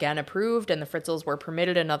services again approved, and the Fritzls were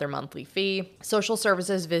permitted another monthly fee. Social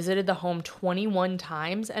services visited the home 21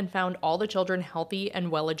 times and found all the children healthy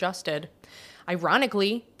and well-adjusted.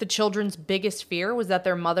 Ironically, the children's biggest fear was that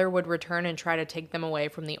their mother would return and try to take them away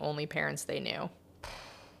from the only parents they knew.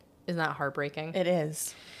 Isn't that heartbreaking? It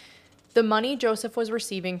is. The money Josef was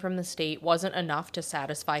receiving from the state wasn't enough to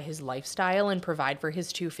satisfy his lifestyle and provide for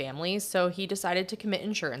his two families, so he decided to commit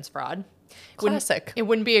insurance fraud. Classic. It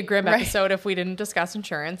wouldn't be a grim episode if we didn't discuss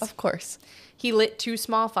insurance. Of course. He lit 2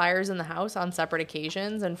 small fires in the house on separate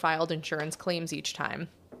occasions and filed insurance claims each time.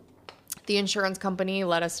 The insurance company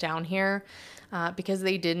let us down here because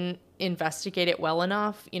they didn't investigate it well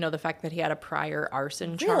enough. You know, the fact that he had a prior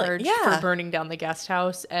arson charge for burning down the guest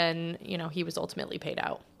house, and, you know, he was ultimately paid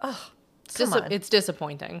out. Oh, it's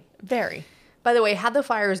disappointing. Very. By the way, had the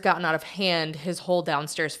fires gotten out of hand, his whole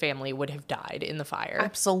downstairs family would have died in the fire.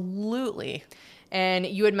 Absolutely. And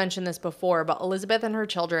you had mentioned this before, but Elisabeth and her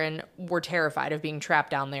children were terrified of being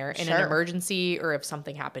trapped down there in an emergency or if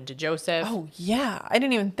something happened to Josef. Oh, yeah. I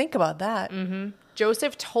didn't even think about that. Mm-hmm.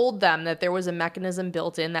 Josef told them that there was a mechanism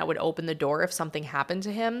built in that would open the door if something happened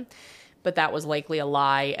to him, but that was likely a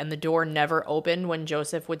lie, and the door never opened when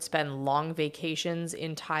Josef would spend long vacations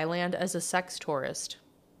in Thailand as a sex tourist.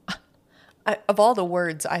 Of all the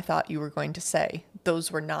words I thought you were going to say,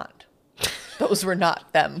 those were not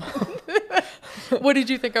them. What did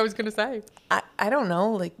you think I was going to say? I don't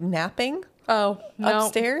know, like napping? Oh, no.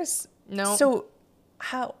 Upstairs? No. So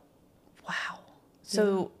how? Wow.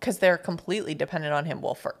 So, because they're completely dependent on him,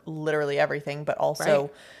 well, for literally everything, but also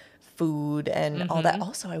food and all that.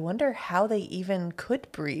 Also, I wonder how they even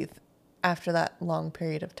could breathe after that long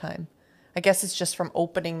period of time. I guess it's just from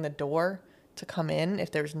opening the door to come in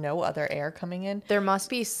if there's no other air coming in. There must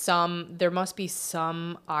be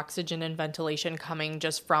some oxygen and ventilation coming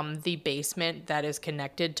just from the basement that is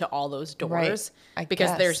connected to all those doors,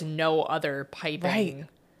 because there's no other piping. Right.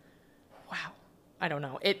 Wow. I don't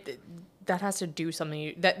know. That has to do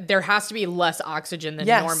something that there has to be less oxygen than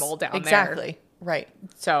normal down there. Exactly. Right.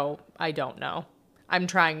 So I don't know. I'm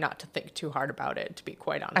trying not to think too hard about it, to be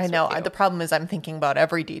quite honest. I know. with you. The problem is I'm thinking about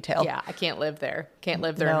every detail. Yeah, I can't live there. Can't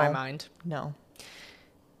live there in my mind. No.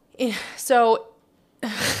 So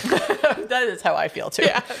That is how I feel too.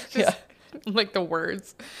 Yeah. Like the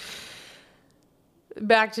words.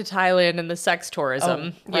 Back to Thailand and the sex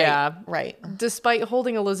tourism. Right, yeah. Right. Despite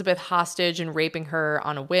holding Elisabeth hostage and raping her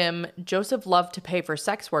on a whim, Josef loved to pay for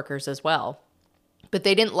sex workers as well. But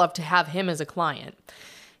they didn't love to have him as a client.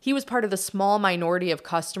 He was part of the small minority of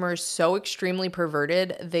customers so extremely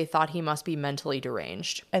perverted, they thought he must be mentally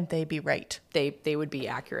deranged. And they be right. They would be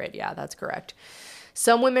accurate. Yeah, that's correct.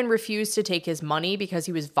 Some women refused to take his money because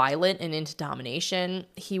he was violent and into domination.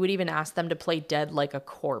 He would even ask them to play dead like a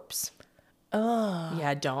corpse. Oh.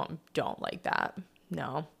 Yeah, don't like that.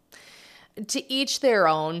 No. To each their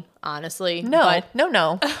own, honestly. No.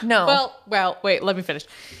 Well, wait, let me finish.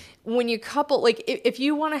 When you couple, like, if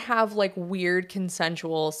you want to have, like, weird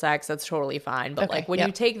consensual sex, that's totally fine. But, like, when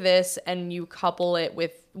you take this and you couple it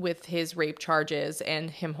with his rape charges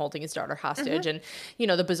and him holding his daughter hostage and, you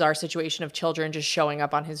know, the bizarre situation of children just showing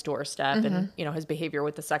up on his doorstep and, you know, his behavior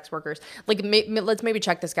with the sex workers. Like, let's maybe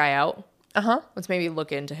check this guy out. Let's maybe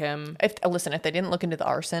look into him. If they didn't look into the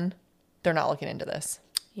arson, they're not looking into this.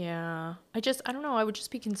 Yeah. I don't know. I would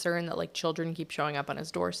just be concerned that, like, children keep showing up on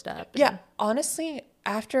his doorstep. Yeah. Honestly,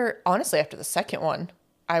 after the second one,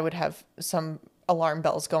 I would have some alarm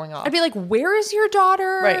bells going off. I'd be like, where is your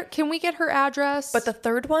daughter? Right. Can we get her address? But the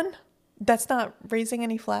third one, that's not raising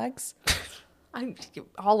any flags.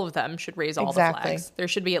 All of them should raise all the Exactly. flags. There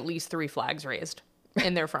should be at least 3 flags raised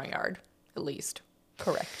in their front yard. At least.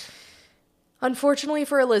 Correct. Unfortunately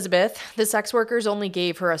for Elisabeth, the sex workers only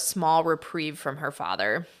gave her a small reprieve from her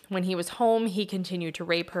father. When he was home, he continued to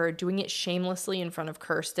rape her, doing it shamelessly in front of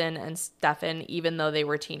Kirsten and Stefan, even though they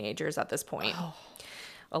were teenagers at this point. Oh.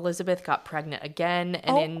 Elisabeth got pregnant again,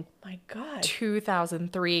 and in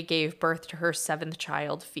 2003 gave birth to her 7th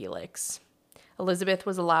child, Felix. Elisabeth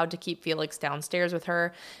was allowed to keep Felix downstairs with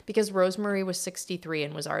her because Rosemary was 63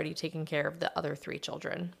 and was already taking care of the other 3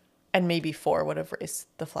 children. And maybe 4 would have raised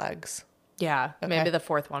the flags. Yeah, Okay. maybe the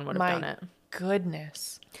 4th one would have done it.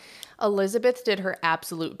 Goodness. Elisabeth did her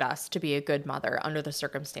absolute best to be a good mother under the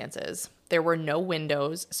circumstances. There were no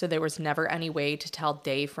windows, so there was never any way to tell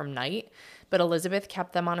day from night, but Elisabeth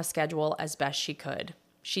kept them on a schedule as best she could.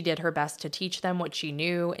 She did her best to teach them what she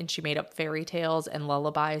knew, and she made up fairy tales and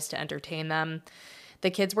lullabies to entertain them. The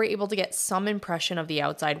kids were able to get some impression of the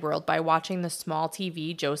outside world by watching the small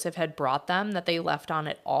TV Josef had brought them that they left on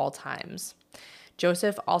at all times.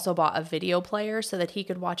 Josef also bought a video player so that he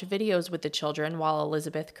could watch videos with the children while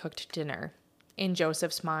Elisabeth cooked dinner. In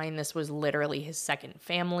Josef's mind, this was literally his second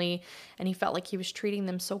family, and he felt like he was treating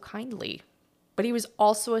them so kindly. But he was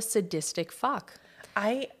also a sadistic fuck.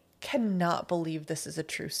 I cannot believe this is a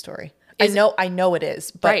true story. I know it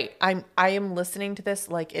is, but right. I am listening to this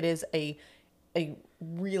like it is a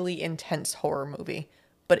really intense horror movie,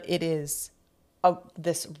 but it is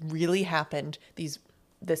this really happened.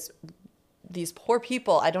 These poor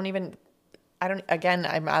people. I'm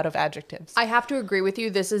out of adjectives. I have to agree with you.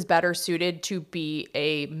 This is better suited to be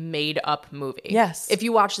a made up movie. Yes. If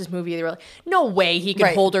you watch this movie, they were like, no way he could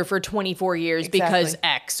hold her for 24 years because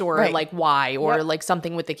X or like Y or like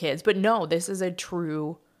something with the kids. But no, this is a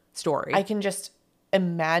true story. I can just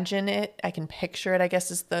imagine it. I can picture it, I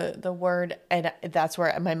guess is the word. And that's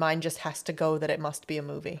where my mind just has to go that it must be a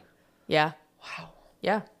movie. Yeah. Wow.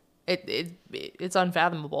 Yeah. It's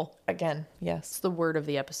unfathomable. Again, yes. It's the word of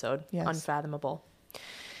the episode. Yes. Unfathomable.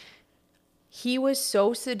 He was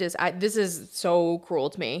so sadistic. This is so cruel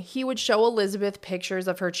to me. He would show Elisabeth pictures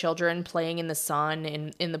of her children playing in the sun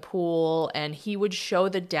in the pool, and he would show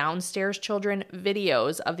the downstairs children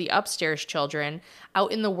videos of the upstairs children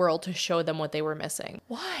out in the world to show them what they were missing.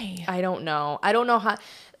 Why? I don't know. I don't know how...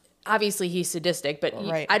 Obviously, he's sadistic, but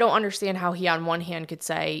I don't understand how he, on one hand, could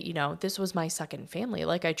say, you know, this was my second family.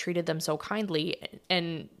 Like, I treated them so kindly,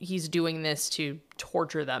 and he's doing this to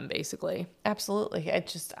torture them, basically. Absolutely.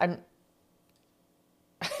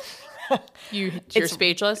 You're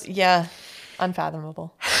speechless? Yeah.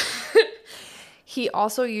 Unfathomable. He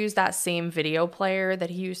also used that same video player that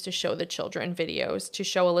he used to show the children videos to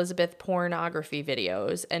show Elisabeth pornography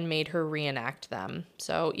videos and made her reenact them.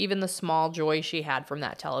 So even the small joy she had from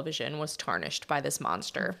that television was tarnished by this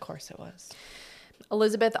monster. Of course it was.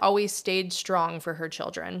 Elisabeth always stayed strong for her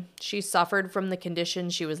children. She suffered from the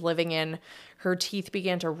conditions she was living in. Her teeth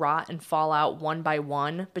began to rot and fall out one by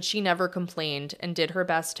one, but she never complained and did her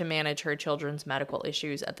best to manage her children's medical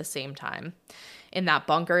issues at the same time. In that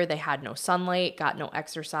bunker, they had no sunlight, got no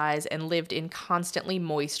exercise, and lived in constantly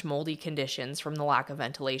moist, moldy conditions from the lack of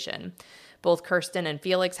ventilation. Both Kirsten and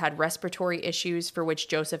Felix had respiratory issues for which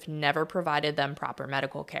Josef never provided them proper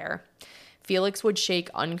medical care. Felix would shake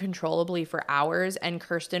uncontrollably for hours, and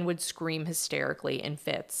Kirsten would scream hysterically in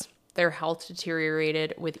fits. Their health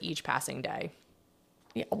deteriorated with each passing day.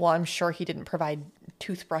 Yeah, well, I'm sure he didn't provide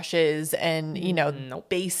toothbrushes and, Nope.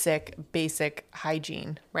 basic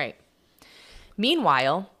hygiene. Right.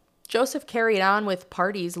 Meanwhile, Josef carried on with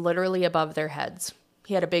parties literally above their heads.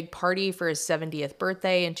 He had a big party for his 70th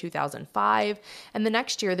birthday in 2005, and the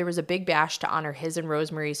next year there was a big bash to honor his and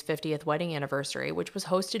Rosemary's 50th wedding anniversary, which was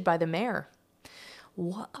hosted by the mayor.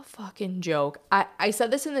 What a fucking joke. I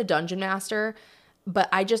said this in the Dungeon Master, but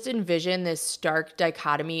I just envision this stark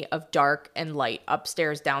dichotomy of dark and light,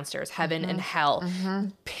 upstairs, downstairs, heaven and hell,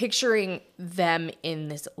 picturing them in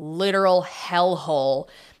this literal hellhole,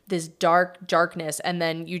 this darkness, and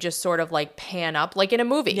then you just sort of like pan up, like in a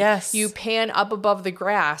movie. Yes. You pan up above the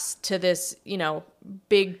grass to this,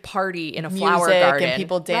 big party in a flower Music garden. and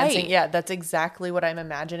people dancing. Right. Yeah, that's exactly what I'm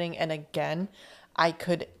imagining. And again,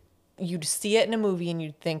 you'd see it in a movie and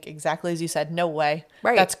you'd think exactly as you said, no way.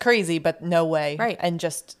 Right. That's crazy, but no way. Right. And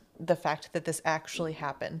just the fact that this actually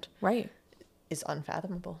happened Right. is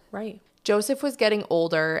unfathomable. Right. Josef was getting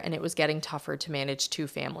older and it was getting tougher to manage two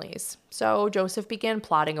families. So Josef began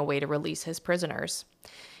plotting a way to release his prisoners.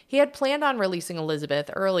 He had planned on releasing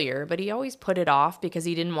Elisabeth earlier, but he always put it off because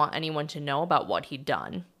he didn't want anyone to know about what he'd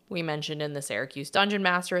done. We mentioned in the Syracuse Dungeon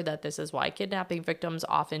Master that this is why kidnapping victims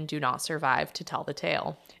often do not survive to tell the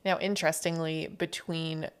tale. Now, interestingly,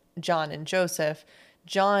 between John and Josef,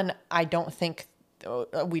 John, I don't think,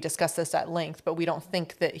 we discussed this at length, but we don't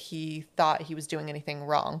think that he thought he was doing anything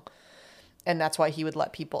wrong. And that's why he would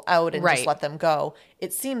let people out and just let them go.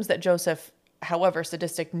 It seems that Josef, however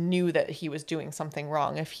sadistic, knew that he was doing something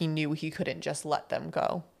wrong if he knew he couldn't just let them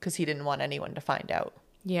go because he didn't want anyone to find out.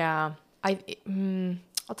 Yeah.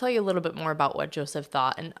 I'll tell you a little bit more about what Josef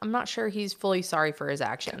thought, and I'm not sure he's fully sorry for his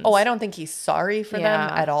actions. Oh, I don't think he's sorry for them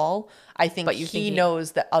at all. I think he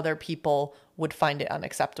knows that other people would find it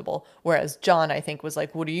unacceptable. Whereas John, I think, was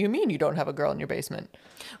like, what do you mean you don't have a girl in your basement?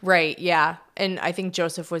 Right, yeah. And I think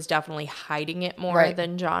Josef was definitely hiding it more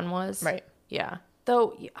than John was. Right. Yeah.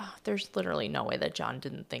 Though there's literally no way that John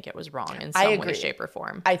didn't think it was wrong in some way, shape, or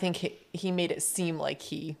form. I think he made it seem like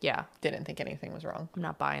he didn't think anything was wrong. I'm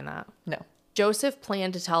not buying that. No. Josef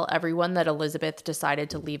planned to tell everyone that Elisabeth decided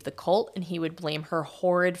to leave the cult, and he would blame her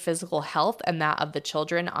horrid physical health and that of the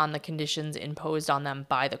children on the conditions imposed on them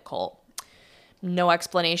by the cult. No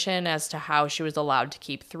explanation as to how she was allowed to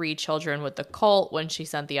keep 3 children with the cult when she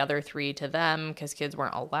sent the other 3 to them because kids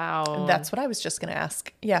weren't allowed. That's what I was just going to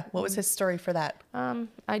ask. Yeah, what was his story for that?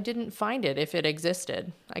 I didn't find it if it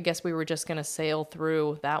existed. I guess we were just going to sail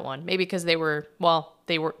through that one. Maybe because the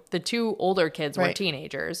 2 older kids were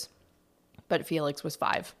teenagers. But Felix was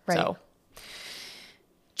 5. Right. So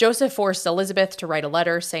Josef forced Elisabeth to write a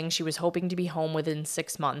letter saying she was hoping to be home within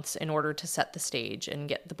 6 months in order to set the stage and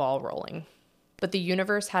get the ball rolling. But the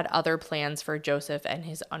universe had other plans for Josef and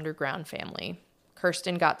his underground family.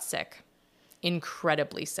 Kirsten got sick.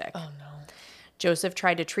 Incredibly sick. Oh, no. Josef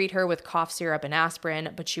tried to treat her with cough syrup and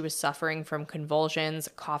aspirin, but she was suffering from convulsions,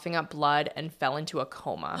 coughing up blood, and fell into a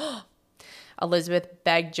coma. Elisabeth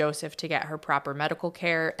begged Josef to get her proper medical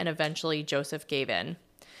care, and eventually Josef gave in.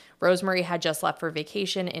 Rosemary had just left for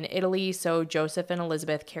vacation in Italy, so Josef and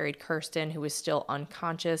Elisabeth carried Kirsten, who was still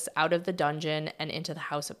unconscious, out of the dungeon and into the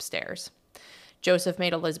house upstairs. Josef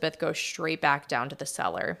made Elisabeth go straight back down to the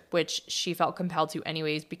cellar, which she felt compelled to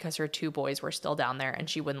anyways because her 2 boys were still down there and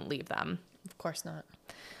she wouldn't leave them. Of course not.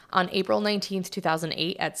 On April 19th,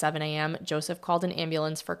 2008 at 7 a.m., Josef called an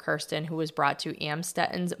ambulance for Kirsten, who was brought to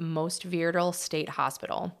Amstetten's Most Vierdal State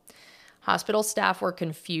Hospital. Hospital staff were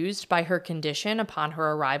confused by her condition upon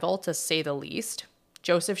her arrival, to say the least.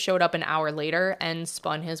 Josef showed up an hour later and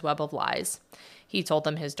spun his web of lies. He told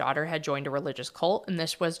them his daughter had joined a religious cult, and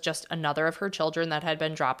this was just another of her children that had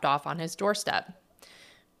been dropped off on his doorstep.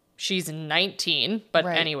 She's 19, but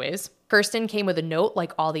anyways. Kirsten came with a note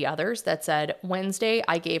like all the others that said, Wednesday,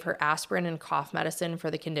 I gave her aspirin and cough medicine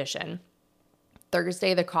for the condition.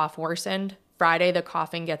 Thursday, the cough worsened. Friday, the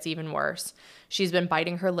coughing gets even worse. She's been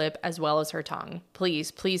biting her lip as well as her tongue.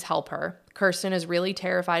 Please, please help her. Kirsten is really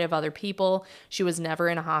terrified of other people. She was never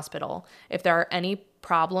in a hospital. If there are any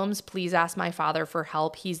problems, please ask my father for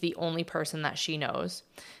help. He's the only person that she knows.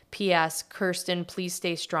 P.S. Kirsten, please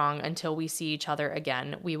stay strong until we see each other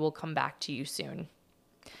again. We will come back to you soon.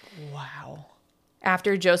 Wow.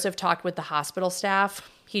 After Josef talked with the hospital staff,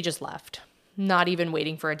 he just left. Not even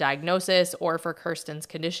waiting for a diagnosis or for Kirsten's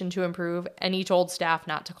condition to improve, and he told staff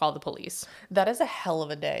not to call the police. That is a hell of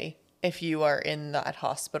a day if you are in that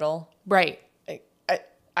hospital. Right.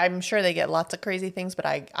 I'm sure they get lots of crazy things, but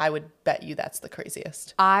I would bet you that's the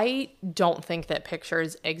craziest. I don't think that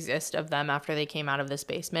pictures exist of them after they came out of this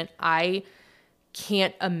basement. I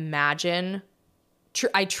can't imagine.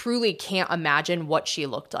 I truly can't imagine what she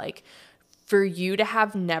looked like. For you to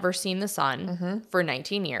have never seen the sun for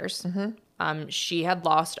 19 years, she had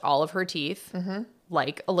lost all of her teeth,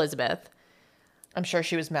 like Elisabeth. I'm sure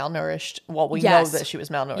she was malnourished. Well, we know that she was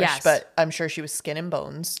malnourished, but I'm sure she was skin and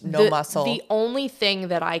bones, no muscle. The only thing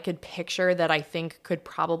that I could picture that I think could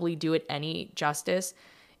probably do it any justice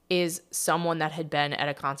is someone that had been at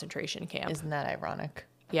a concentration camp. Isn't that ironic?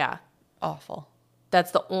 Yeah. Awful.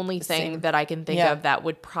 That's the only thing that I can think of that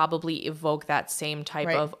would probably evoke that same type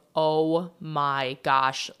of, oh my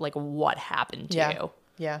gosh, like what happened to you?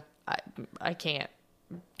 Yeah. I can't.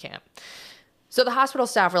 So the hospital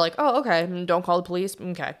staff were like, oh, okay, don't call the police.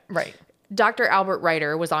 Okay. Right. Dr. Albert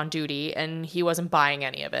Reiter was on duty and he wasn't buying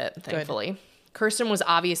any of it, thankfully. Good. Kirsten was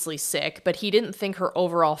obviously sick, but he didn't think her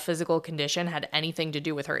overall physical condition had anything to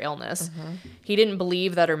do with her illness. He didn't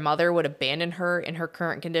believe that her mother would abandon her in her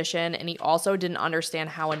current condition, and he also didn't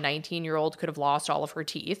understand how a 19-year-old could have lost all of her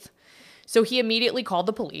teeth. So he immediately called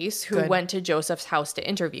the police, who went to Joseph's house to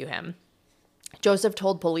interview him. Joseph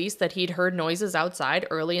told police that he'd heard noises outside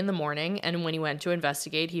early in the morning, and when he went to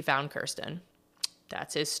investigate, he found Kirsten.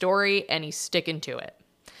 That's his story, and he's sticking to it.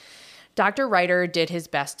 Dr. Reiter did his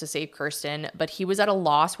best to save Kirsten, but he was at a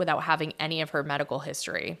loss without having any of her medical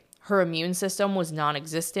history. Her immune system was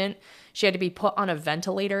non-existent. She had to be put on a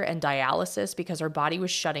ventilator and dialysis because her body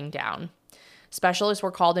was shutting down. Specialists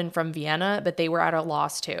were called in from Vienna, but they were at a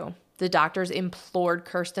loss too. The doctors implored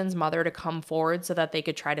Kirsten's mother to come forward so that they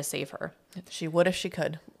could try to save her. She would if she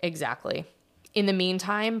could. Exactly. In the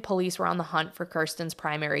meantime, police were on the hunt for Kirsten's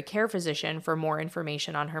primary care physician for more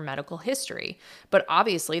information on her medical history, but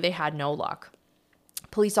obviously they had no luck.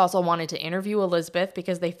 Police also wanted to interview Elisabeth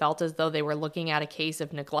because they felt as though they were looking at a case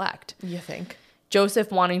of neglect. You think? Joseph,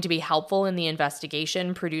 wanting to be helpful in the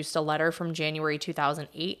investigation, produced a letter from January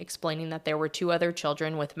 2008 explaining that there were 2 other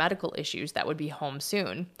children with medical issues that would be home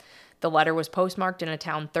soon. The letter was postmarked in a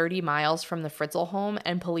town 30 miles from the Fritzl home,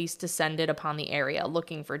 and police descended upon the area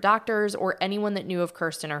looking for doctors or anyone that knew of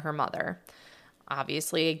Kirsten or her mother.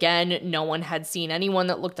 Obviously, again, no one had seen anyone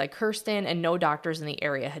that looked like Kirsten, and no doctors in the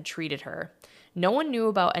area had treated her. No one knew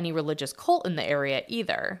about any religious cult in the area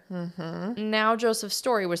either. Now Joseph's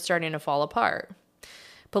story was starting to fall apart.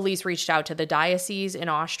 Police reached out to the diocese in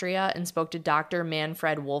Austria and spoke to Dr.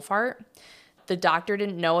 Manfred Wolfhart. The doctor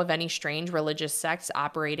didn't know of any strange religious sects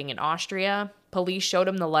operating in Austria. Police showed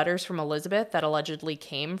him the letters from Elisabeth that allegedly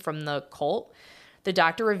came from the cult. The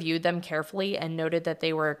doctor reviewed them carefully and noted that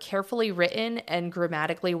they were carefully written and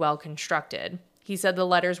grammatically well constructed. He said the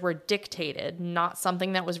letters were dictated, not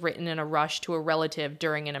something that was written in a rush to a relative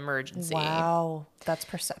during an emergency. Wow, that's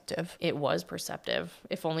perceptive. It was perceptive.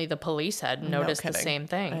 If only the police had noticed the same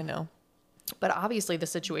thing. I know. But obviously the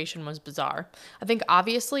situation was bizarre. I think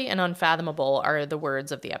obviously and unfathomable are the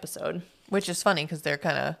words of the episode. Which is funny because they're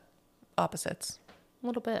kind of opposites. A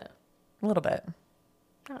little bit. A little bit.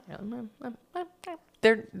 I don't know.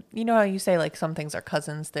 They're, you know how you say like some things are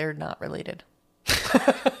cousins? They're not related.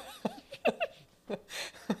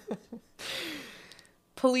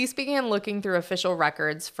 Police began looking through official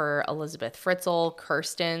records for Elisabeth Fritzl,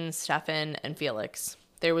 Kirsten, Stefan, and Felix.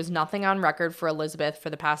 There was nothing on record for Elisabeth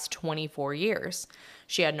for the past 24 years.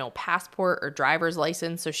 She had no passport or driver's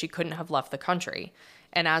license, so she couldn't have left the country.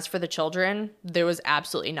 And as for the children, there was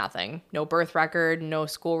absolutely nothing. No birth record, no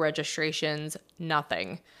school registrations,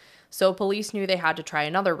 nothing. So police knew they had to try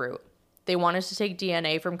another route. They wanted to take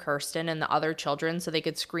DNA from Kirsten and the other children so they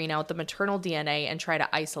could screen out the maternal DNA and try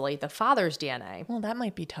to isolate the father's DNA. Well, that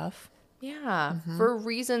might be tough. Yeah. For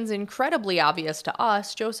reasons incredibly obvious to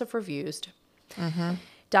us, Joseph refused.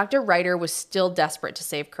 Dr. Reiter was still desperate to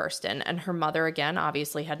save Kirsten, and her mother, again,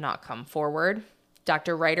 obviously had not come forward.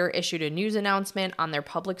 Dr. Reiter issued a news announcement on their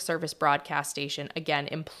public service broadcast station, again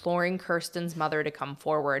imploring Kirsten's mother to come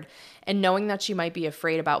forward, and knowing that she might be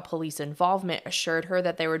afraid about police involvement, assured her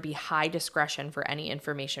that there would be high discretion for any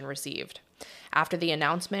information received. After the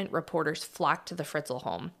announcement, reporters flocked to the Fritzl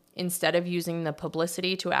home. Instead of using the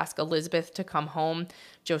publicity to ask Elisabeth to come home,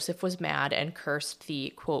 Joseph was mad and cursed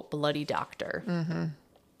the, quote, bloody doctor.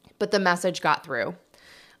 But the message got through.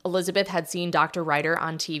 Elisabeth had seen Dr. Reiter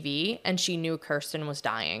on TV, and she knew Kirsten was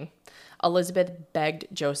dying. Elisabeth begged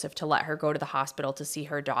Joseph to let her go to the hospital to see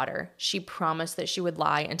her daughter. She promised that she would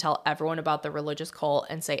lie and tell everyone about the religious cult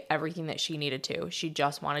and say everything that she needed to. She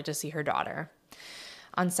just wanted to see her daughter.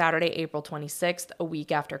 On Saturday, April 26th, a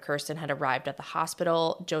week after Kirsten had arrived at the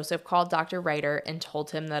hospital, Joseph called Dr. Reiter and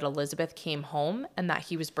told him that Elisabeth came home and that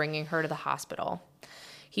he was bringing her to the hospital.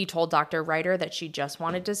 He told Dr. Ryder that she just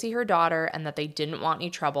wanted to see her daughter and that they didn't want any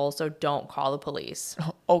trouble, so don't call the police.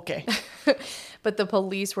 Okay. But the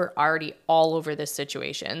police were already all over this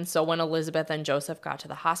situation, so when Elisabeth and Josef got to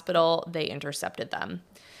the hospital, they intercepted them.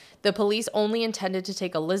 The police only intended to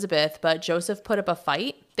take Elisabeth, but Josef put up a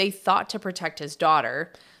fight. They thought to protect his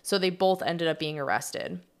daughter, so they both ended up being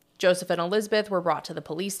arrested. Josef and Elisabeth were brought to the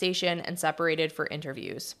police station and separated for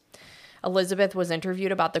interviews. Elisabeth was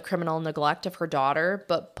interviewed about the criminal neglect of her daughter,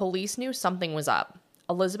 but police knew something was up.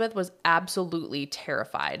 Elisabeth was absolutely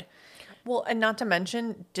terrified. Well, and not to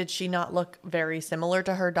mention, did she not look very similar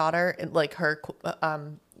to her daughter? Like her,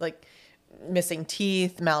 like missing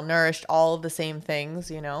teeth, malnourished, all of the same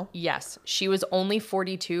things, you know? Yes, she was only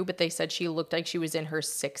 42, but they said she looked like she was in her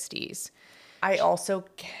 60s. I also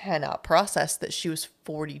cannot process that she was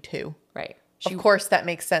 42. Right. Of course, that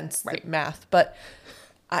makes sense, right. Math, but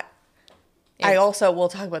I also, we'll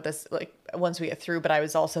talk about this like once we get through, but I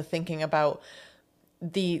was also thinking about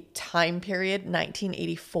the time period,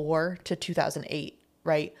 1984 to 2008,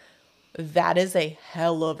 right? That is a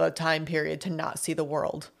hell of a time period to not see the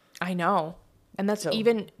world. I know. And that's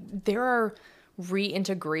there are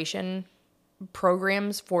reintegration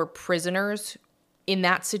programs for prisoners in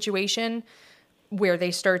that situation where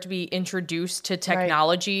they start to be introduced to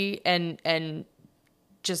technology and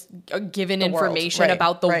just given information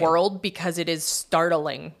about the world because it is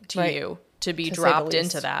startling to you to be dropped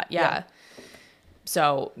into that. Yeah.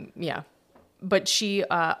 So, yeah. But she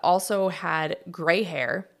also had gray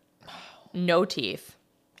hair, no teeth,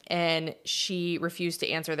 and she refused to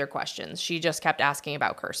answer their questions. She just kept asking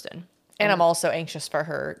about Kirsten. And I'm also anxious for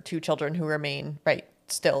her 2 children who remain,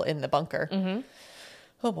 still in the bunker. Mm-hmm.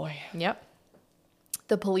 Oh, boy. Yep.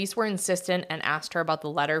 The police were insistent and asked her about the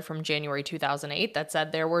letter from January 2008 that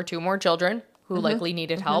said there were 2 more children who likely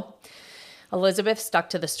needed help. Elisabeth stuck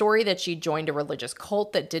to the story that she joined a religious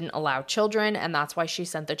cult that didn't allow children, and that's why she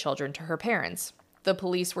sent the children to her parents. The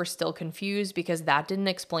police were still confused because that didn't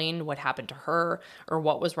explain what happened to her or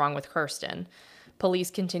what was wrong with Kirsten.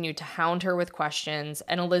 Police continued to hound her with questions,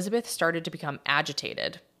 and Elisabeth started to become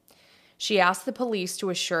agitated. She asked the police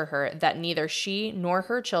to assure her that neither she nor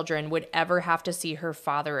her children would ever have to see her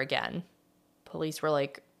father again. Police were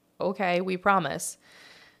like, okay, we promise.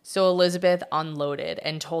 So Elisabeth unloaded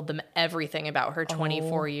and told them everything about her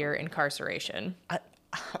 24-year incarceration.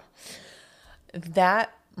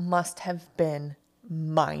 That must have been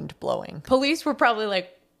mind-blowing. Police were probably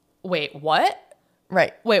like, wait, what?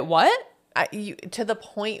 Right. Wait, what? To the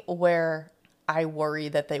point where I worry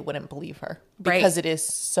that they wouldn't believe her because it is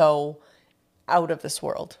so out of this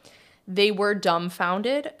world. They were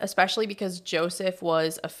dumbfounded, especially because Josef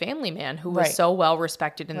was a family man who was so well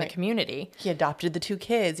respected in the community. He adopted the 2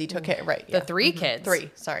 kids. He took it. Right. The 3 kids.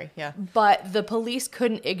 3. Sorry. Yeah. But the police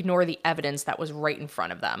couldn't ignore the evidence that was right in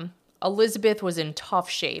front of them. Elisabeth was in tough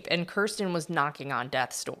shape and Kirsten was knocking on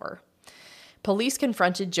death's door. Police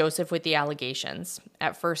confronted Josef with the allegations.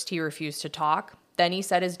 At first, he refused to talk. Then he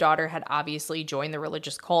said his daughter had obviously joined the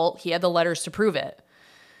religious cult. He had the letters to prove it.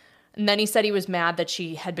 And then he said he was mad that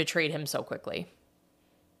she had betrayed him so quickly.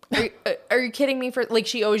 Are you kidding me?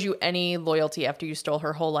 She owes you any loyalty after you stole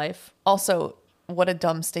her whole life? Also, what a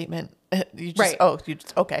dumb statement.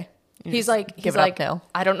 Okay. He's like, now.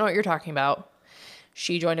 I don't know what you're talking about.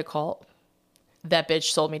 She joined a cult. That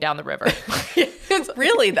bitch sold me down the river.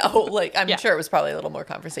 Really, though? I'm sure it was probably a little more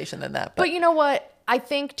conversation than that. But you know what? I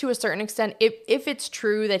think to a certain extent, if it's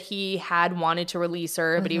true that he had wanted to release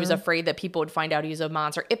her, but he was afraid that people would find out he's a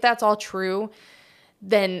monster, if that's all true,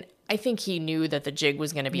 then I think he knew that the jig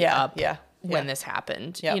was going to be up when this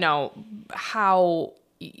happened. Yep. You know, how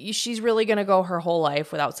she's really going to go her whole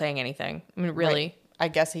life without saying anything. I mean, really? Right. I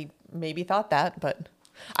guess he maybe thought that, but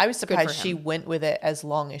I was surprised she went with it as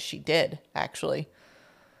long as she did, actually,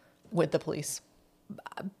 with the police.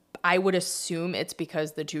 I would assume it's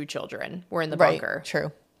because the 2 children were in the bunker.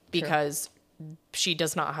 True. Because she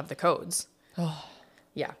does not have the codes. Oh.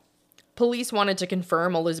 Yeah. Police wanted to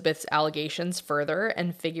confirm Elisabeth's allegations further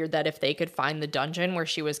and figured that if they could find the dungeon where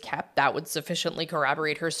she was kept, that would sufficiently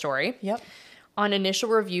corroborate her story. Yep. On initial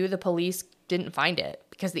review, the police didn't find it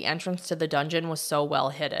because the entrance to the dungeon was so well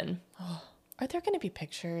hidden. Oh. Are there going to be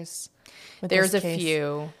pictures? There's a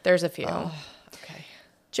few. Oh, okay.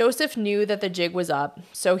 Josef knew that the jig was up,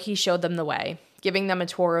 so he showed them the way, giving them a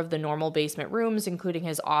tour of the normal basement rooms, including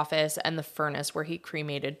his office and the furnace where he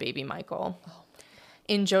cremated baby Michael. Oh.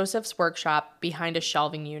 In Josef's workshop, behind a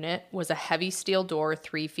shelving unit, was a heavy steel door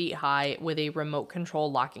 3 feet high with a remote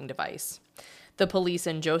control locking device. The police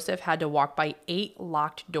and Josef had to walk by 8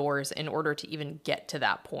 locked doors in order to even get to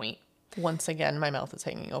that point. Once again, my mouth is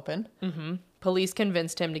hanging open. Mm-hmm. Police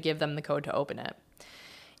convinced him to give them the code to open it.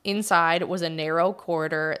 Inside was a narrow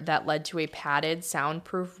corridor that led to a padded,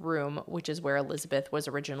 soundproof room, which is where Elisabeth was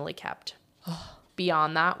originally kept.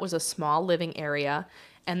 Beyond that was a small living area,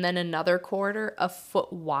 and then another corridor a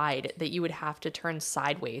foot wide that you would have to turn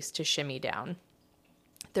sideways to shimmy down.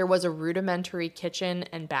 There was a rudimentary kitchen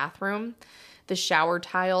and bathroom. The shower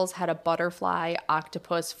tiles had a butterfly,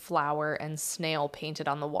 octopus, flower, and snail painted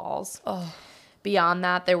on the walls. Beyond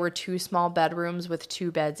that, there were 2 small bedrooms with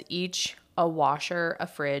 2 beds each, a washer, a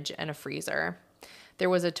fridge, and a freezer. There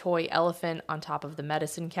was a toy elephant on top of the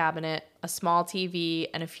medicine cabinet, a small TV,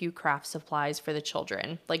 and a few craft supplies for the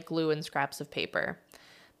children, like glue and scraps of paper.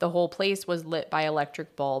 The whole place was lit by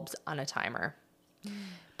electric bulbs on a timer.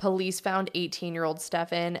 Police found 18-year-old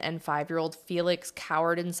Stefan and 5-year-old Felix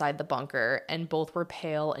cowered inside the bunker, and both were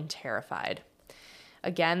pale and terrified.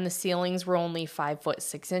 Again, the ceilings were only 5 foot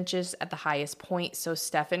 6 inches at the highest point, so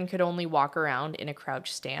Stefan could only walk around in a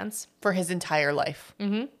crouched stance. For his entire life.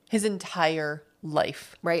 Mm-hmm. His entire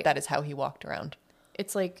life. Right. That is how he walked around.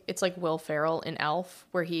 It's like Will Ferrell in Elf,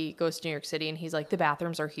 where he goes to New York City and he's like, the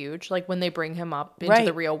bathrooms are huge. Like when they bring him up into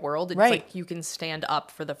the real world, it's like you can stand up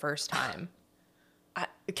for the first time.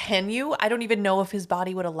 Can you? I don't even know if his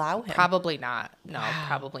body would allow him. Probably not. No,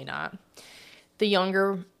 probably not. The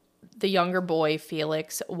younger boy,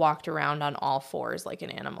 Felix, walked around on all fours like an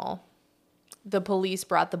animal. The police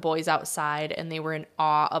brought the boys outside and they were in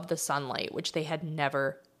awe of the sunlight, which they had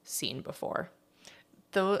never seen before.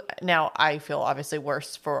 Now, I feel obviously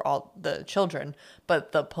worse for all the children,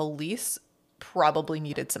 but the police probably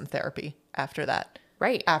needed some therapy after that.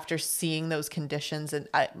 Right. After seeing those conditions. And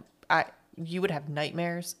you would have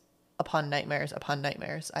nightmares upon nightmares upon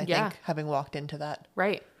nightmares, I think, having walked into that.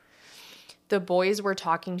 Right. The boys were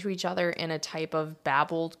talking to each other in a type of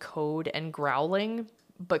babbled code and growling,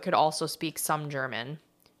 but could also speak some German.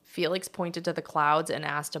 Felix pointed to the clouds and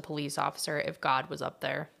asked a police officer if God was up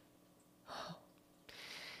there.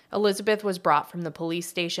 Elisabeth was brought from the police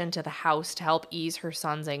station to the house to help ease her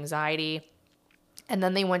son's anxiety. And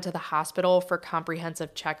then they went to the hospital for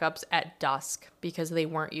comprehensive checkups at dusk because they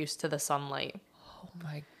weren't used to the sunlight. Oh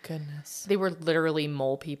my goodness. They were literally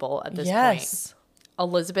mole people at this point.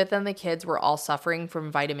 Elisabeth and the kids were all suffering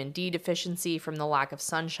from vitamin D deficiency from the lack of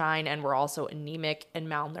sunshine and were also anemic and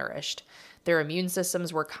malnourished. Their immune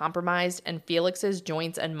systems were compromised, and Felix's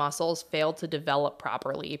joints and muscles failed to develop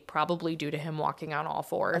properly, probably due to him walking on all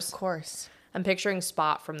fours. Of course. I'm picturing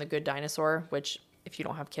Spot from The Good Dinosaur, which, if you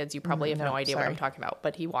don't have kids, you probably have no idea what I'm talking about,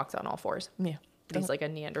 but he walks on all fours. Yeah. He's like a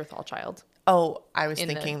Neanderthal child. Oh, I was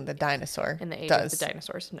thinking the dinosaur. In the age of the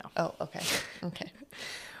dinosaurs, no. Oh, okay. Okay.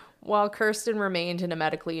 While Kirsten remained in a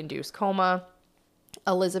medically induced coma,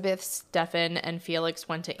 Elisabeth, Stefan, and Felix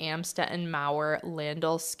went to Amstetten Mauer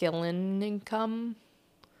Landeskillinicum.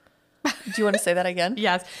 Do you want to say that again?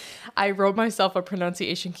 Yes. I wrote myself a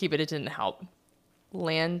pronunciation key, but it didn't help.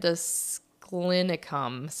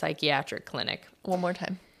 Landesklinicum Psychiatric Clinic. One more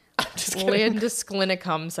time. I'm just kidding.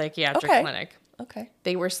 Landesklinicum Psychiatric Clinic. Okay.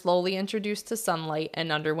 They were slowly introduced to sunlight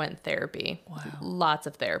and underwent therapy. Wow. Lots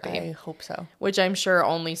of therapy. I hope so. Which I'm sure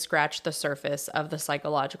only scratched the surface of the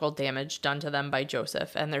psychological damage done to them by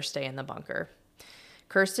Josef and their stay in the bunker.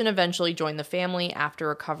 Kirsten eventually joined the family after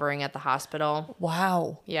recovering at the hospital.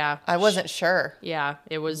 Wow. Yeah. I wasn't sure. Yeah.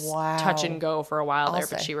 It was touch and go for a while there,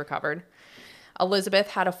 but she recovered. Elisabeth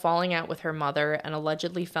had a falling out with her mother and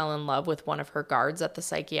allegedly fell in love with one of her guards at the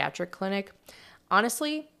psychiatric clinic.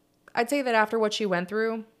 Honestly, I'd say that after what she went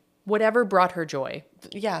through, whatever brought her joy.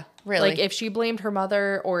 Yeah, really. Like if she blamed her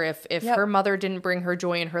mother or if her mother didn't bring her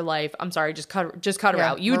joy in her life, I'm sorry, just cut her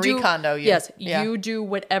out. You Marie Kondo you. Yes, you do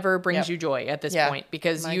whatever brings you joy at this point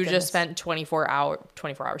because just spent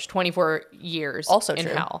 24 years also in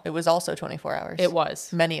hell. It was also 24 hours. It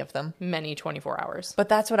was. Many of them. Many 24 hours. But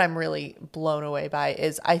that's what I'm really blown away by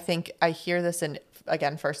is I think I hear this and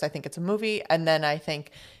again, first I think it's a movie and then I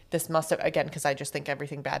think this must have, again, because I just think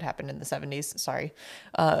everything bad happened in the 70s. Sorry.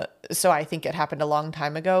 So I think it happened a long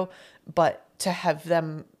time ago. But to have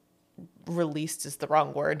them released is the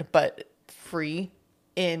wrong word, but free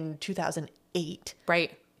in 2008.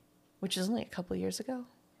 Right. Which is only a couple of years ago,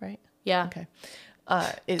 right? Yeah. Okay.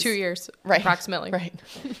 2 years, right, approximately. Right.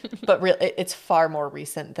 But it's far more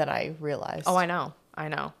recent than I realized. Oh, I know.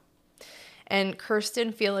 And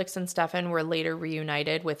Kirsten, Felix, and Stefan were later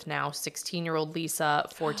reunited with now 16-year-old Lisa,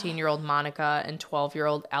 14-year-old Monica, and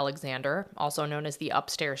 12-year-old Alexander, also known as the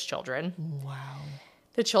upstairs children. Wow.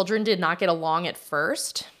 The children did not get along at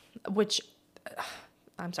first, which,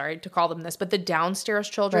 I'm sorry to call them this, but the downstairs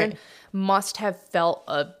children must have felt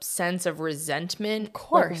a sense of resentment. Of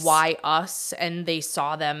course. Like, why us? And they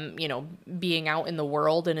saw them, being out in the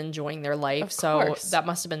world and enjoying their life. So that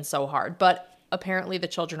must have been so hard. But apparently the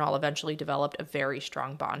children all eventually developed a very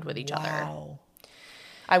strong bond with each other. Wow.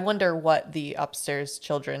 I wonder what the upstairs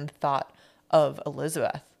children thought of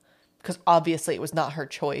Elisabeth, because obviously it was not her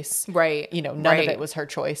choice. Right. None of it was her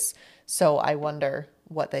choice. So I wonder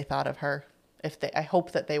what they thought of her. I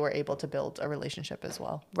hope that they were able to build a relationship as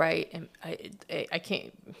well. Right. And I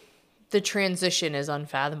can't. The transition is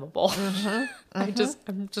unfathomable. I'm just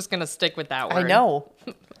going to stick with that word. I know.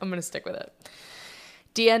 I'm going to stick with it.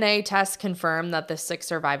 DNA tests confirmed that the 6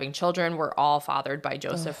 surviving children were all fathered by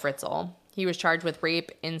Josef Fritzl. He was charged with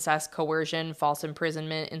rape, incest, coercion, false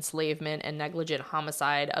imprisonment, enslavement, and negligent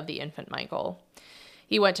homicide of the infant Michael.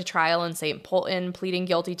 He went to trial in St. Polten, pleading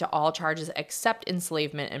guilty to all charges except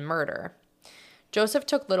enslavement and murder. Josef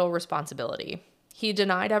took little responsibility. He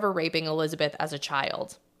denied ever raping Elisabeth as a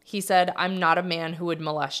child. He said, "I'm not a man who would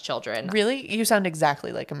molest children." Really? You sound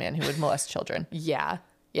exactly like a man who would molest children. Yeah.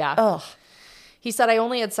 Yeah. Ugh. He said, "I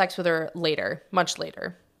only had sex with her later, much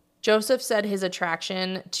later." Josef said his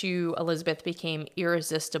attraction to Elisabeth became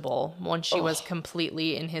irresistible once she was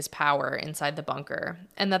completely in his power inside the bunker,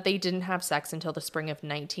 and that they didn't have sex until the spring of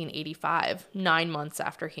 1985, 9 months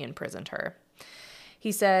after he imprisoned her.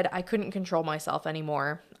 He said, "I couldn't control myself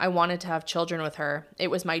anymore. I wanted to have children with her. It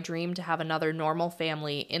was my dream to have another normal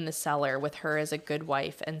family in the cellar with her as a good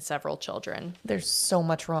wife and several children." There's so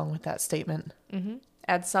much wrong with that statement.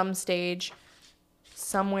 At some stage,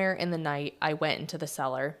 somewhere in the night, I went into the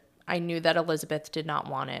cellar. I knew that Elisabeth did not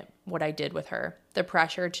want it, what I did with her. The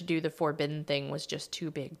pressure to do the forbidden thing was just too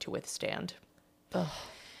big to withstand. Ugh.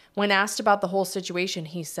 When asked about the whole situation,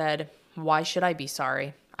 he said, "Why should I be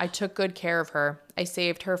sorry? I took good care of her. I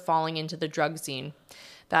saved her falling into the drug scene.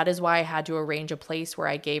 That is why I had to arrange a place where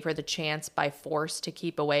I gave her the chance by force to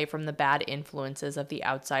keep away from the bad influences of the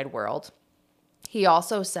outside world." He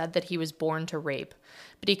also said that he was born to rape,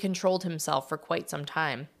 but he controlled himself for quite some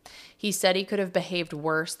time. He said he could have behaved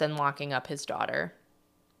worse than locking up his daughter.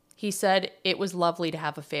 He said it was lovely to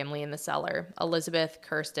have a family in the cellar. Elisabeth,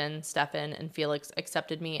 Kirsten, Stefan, and Felix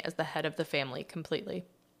accepted me as the head of the family completely.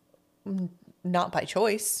 Not by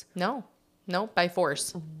choice. No, by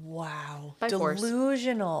force. Wow. By force.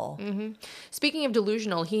 Delusional. Speaking of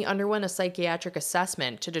delusional, he underwent a psychiatric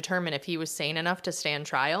assessment to determine if he was sane enough to stand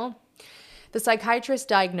trial. The psychiatrist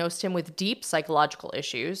diagnosed him with deep psychological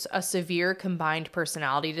issues, a severe combined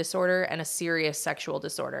personality disorder, and a serious sexual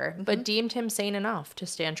disorder, but deemed him sane enough to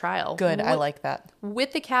stand trial. Good. I like that.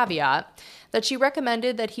 With the caveat that she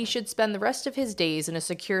recommended that he should spend the rest of his days in a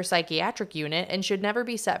secure psychiatric unit and should never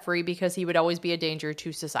be set free because he would always be a danger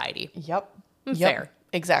to society. Yep. Fair.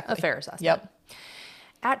 Exactly. A fair assessment. Yep.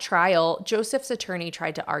 At trial, Joseph's attorney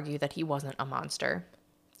tried to argue that he wasn't a monster.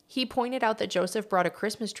 He pointed out that Josef brought a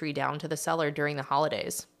Christmas tree down to the cellar during the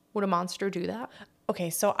holidays. Would a monster do that? Okay,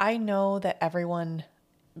 so I know that everyone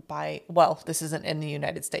this isn't in the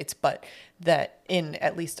United States, but that in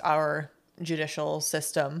at least our judicial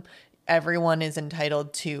system, everyone is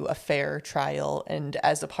entitled to a fair trial. And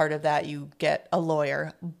as a part of that, you get a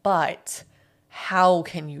lawyer. But how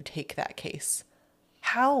can you take that case?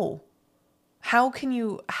 How can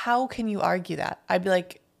you argue that? I'd be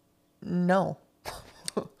like, no.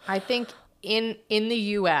 I think in the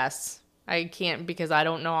U.S., I can't because I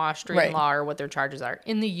don't know Austrian law or what their charges are.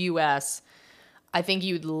 In the U.S., I think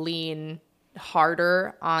you'd lean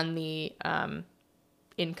harder on the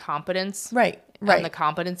incompetence, on the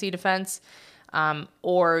competency defense,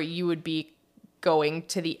 or you would be going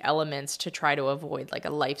to the elements to try to avoid like a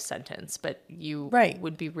life sentence, but you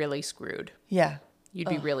would be really screwed. Yeah. You'd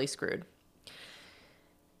be really screwed.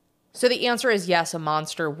 So the answer is yes, a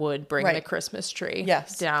monster would bring the Christmas tree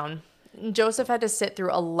down. Josef had to sit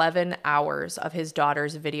through 11 hours of his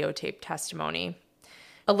daughter's videotaped testimony.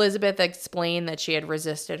 Elisabeth explained that she had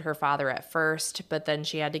resisted her father at first, but then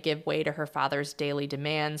she had to give way to her father's daily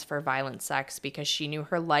demands for violent sex because she knew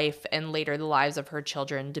her life and later the lives of her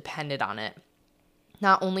children depended on it.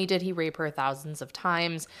 Not only did he rape her thousands of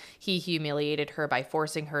times, he humiliated her by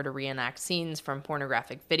forcing her to reenact scenes from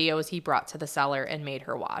pornographic videos he brought to the cellar and made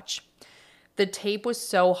her watch. The tape was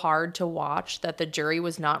so hard to watch that the jury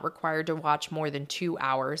was not required to watch more than 2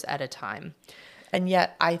 hours at a time. And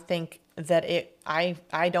yet I think that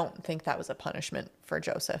I don't think that was a punishment for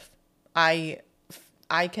Josef. I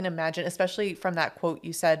can imagine, especially from that quote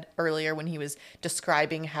you said earlier when he was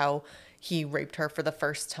describing how he raped her for the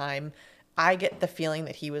first time, I get the feeling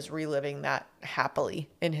that he was reliving that happily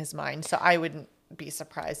in his mind. So I wouldn't be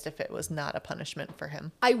surprised if it was not a punishment for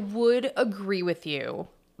him. I would agree with you,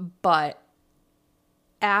 but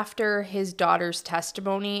after his daughter's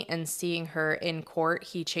testimony and seeing her in court,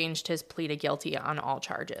 he changed his plea to guilty on all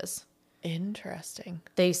charges. Interesting.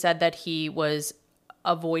 They said that he was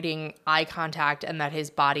avoiding eye contact and that his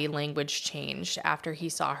body language changed after he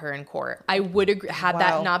saw her in court. I would agree. Had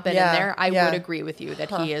that not been in there, I would agree with you that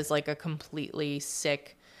he is like a completely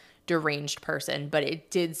sick, deranged person. But it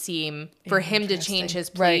did seem for him to change his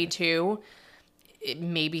plea too.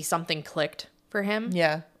 Maybe something clicked for him.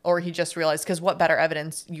 Yeah. Or he just realized, because what better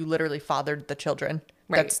evidence? You literally fathered the children.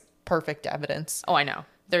 Right. That's perfect evidence. Oh, I know.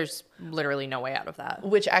 There's literally no way out of that.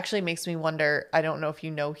 Which actually makes me wonder, I don't know if you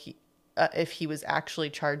know if he was actually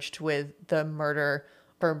charged with the murder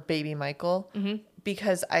for baby Michael,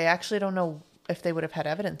 because I actually don't know if they would have had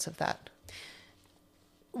evidence of that.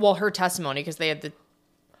 Well, her testimony, because they had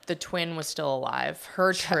the twin was still alive.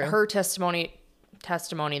 Her testimony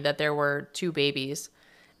that there were 2 babies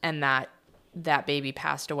and that baby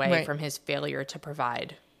passed away from his failure to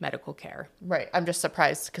provide medical care. Right. I'm just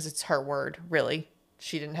surprised because it's her word, really.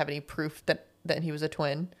 She didn't have any proof that he was a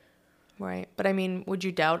twin. Right. But I mean, would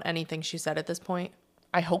you doubt anything she said at this point?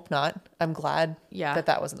 I hope not. I'm glad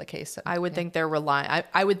that wasn't the case. I would think they're relying.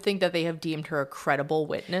 I would think that they have deemed her a credible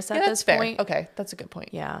witness at this point. Okay. That's a good point.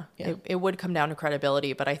 Yeah. It would come down to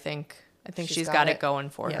credibility, but I think she's got it going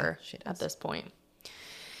for her at this point.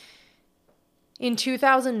 In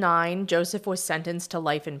 2009, Josef was sentenced to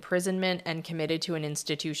life imprisonment and committed to an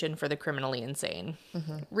institution for the criminally insane.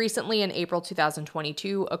 Recently, in April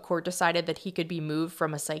 2022, a court decided that he could be moved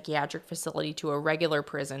from a psychiatric facility to a regular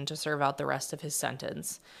prison to serve out the rest of his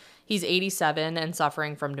sentence. He's 87 and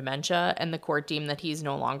suffering from dementia, and the court deemed that he's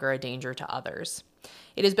no longer a danger to others.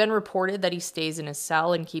 It has been reported that he stays in his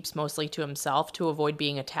cell and keeps mostly to himself to avoid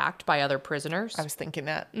being attacked by other prisoners. I was thinking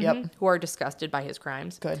that. Yep. Who are disgusted by his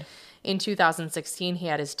crimes. Good. In 2016, he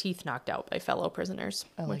had his teeth knocked out by fellow prisoners,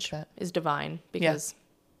 which is divine because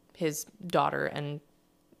his daughter and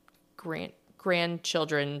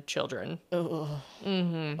grandchildren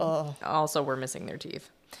also were missing their teeth.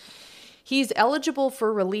 He's eligible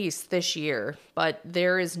for release this year, but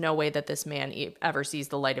there is no way that this man ever sees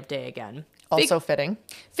the light of day again. Also fitting.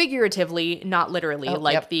 Figuratively, not literally,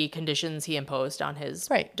 the conditions he imposed on his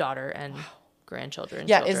daughter and grandchildren.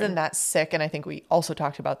 Yeah, isn't that sick? And I think we also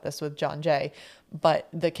talked about this with John Jay, but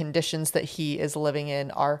the conditions that he is living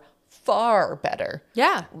in are far better.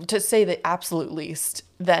 Yeah. To say the absolute least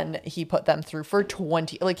than he put them through for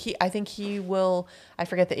 20. I think he will, I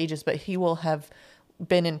forget the ages, but he will have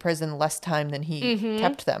been in prison less time than he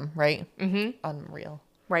kept them, right? Unreal.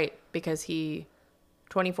 Right, because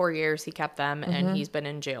 24 years he kept them, and he's been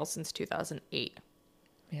in jail since 2008.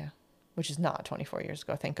 Yeah, which is not 24 years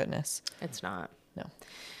ago, thank goodness. It's not. No.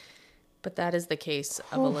 But that is the case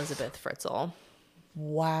of Elisabeth Fritzl.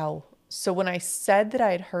 Wow. So when I said that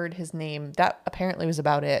I had heard his name, that apparently was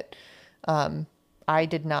about it. I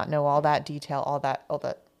did not know all that detail, all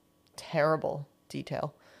that terrible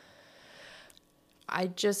detail.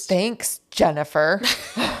 Thanks, Jennifer.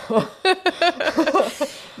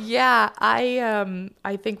 Yeah,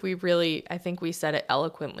 I think we said it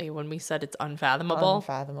eloquently when we said it's unfathomable.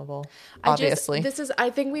 Unfathomable. Obviously. I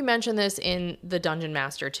think we mentioned this in the Dungeon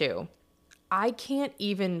Master too. I can't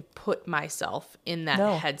even put myself in that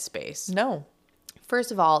headspace. No.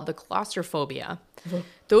 First of all, the claustrophobia.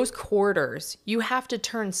 Those corridors, you have to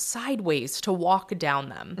turn sideways to walk down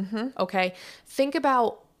them. Okay? Think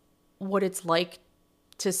about what it's like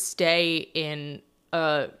to stay in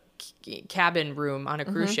a cabin room on a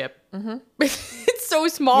cruise ship. It's so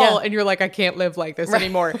small, and you're like, I can't live like this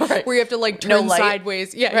anymore. Where you have to turn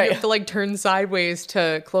sideways. Yeah, you have to turn sideways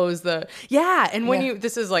to close the. Yeah, and when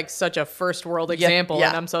this is such a first world example,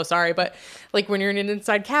 and I'm so sorry, but when you're in an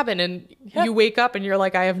inside cabin and you wake up and you're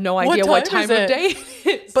like, I have no idea what time of day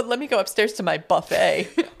it is. But let me go upstairs to my buffet.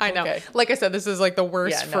 I know. Okay. Like I said, this is the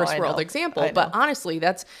worst first world example, but honestly,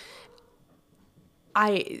 that's.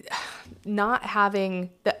 Not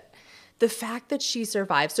having the fact that she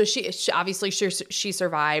survived. So she obviously she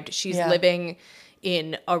survived. She's living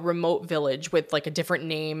in a remote village with a different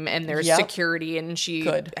name, and there's security, and she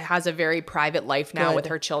has a very private life now with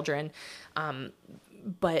her children.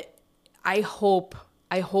 But I hope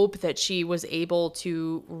that she was able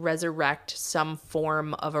to resurrect some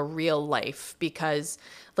form of a real life, because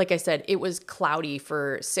like I said, it was cloudy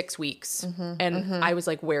for 6 weeks, and I was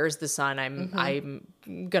like, where's the sun? I'm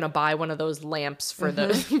going to buy one of those lamps for the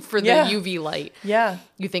UV light. Yeah.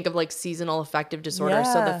 You think of seasonal affective disorder.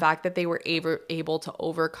 Yeah. So the fact that they were able to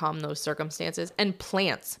overcome those circumstances, and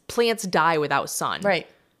plants die without sun. Right.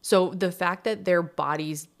 So the fact that their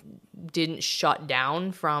bodies didn't shut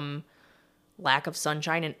down from lack of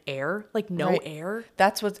sunshine and air, air.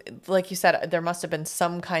 That's what, like you said, there must have been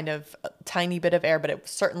some kind of tiny bit of air, but it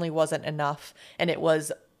certainly wasn't enough. And it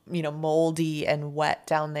was, moldy and wet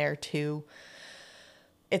down there too.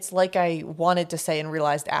 it's like I wanted to say and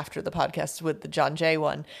realized after the podcast with the John Jay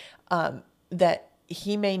one, that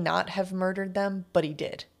he may not have murdered them, but he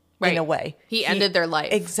did. Right. In a way. He ended their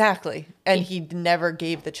life. Exactly. And he never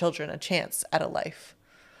gave the children a chance at a life.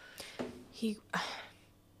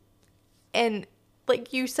 And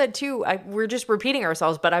like you said too, we're just repeating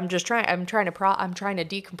ourselves, but I'm trying to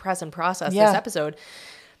decompress and process this episode.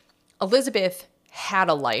 Elisabeth had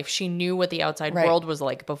a life. She knew what the outside world was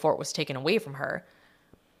like before it was taken away from her.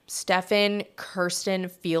 Stefan, Kirsten,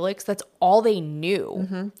 Felix, that's all they knew.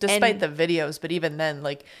 Mm-hmm. Despite the videos, but even then,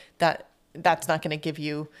 like that's not going to give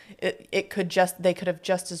you they could have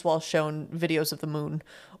just as well shown videos of the moon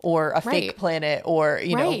or a fake planet or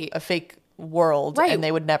you know a fake world and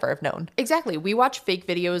they would never have known. Exactly. We watch fake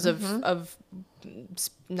videos of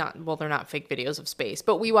they're not fake videos of space,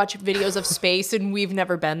 but we watch videos of space and we've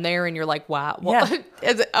never been there and you're like, wow. Well,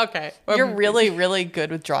 okay. You're really, really good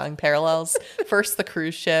with drawing parallels. First the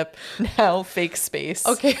cruise ship, now fake space.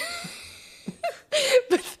 Okay.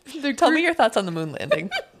 Tell me your thoughts on the moon landing.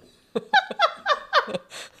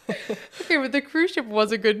 Okay, but the cruise ship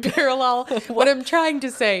was a good parallel. What I'm trying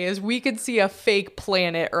to say is we could see a fake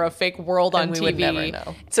planet or a fake world on TV. We would never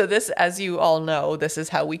know. So this, as you all know, this is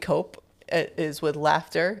how we cope. It is with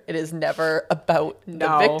laughter. It is never about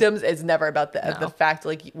the victims. It's never about the fact,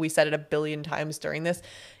 like we said it a billion times during this.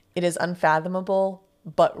 It is unfathomable,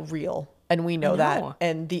 but real. And we know that.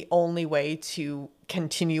 And the only way to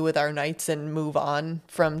continue with our nights and move on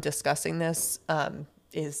from discussing this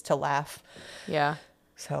is to laugh. Yeah.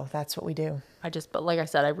 So that's what we do. But like I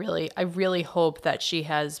said, I really hope that she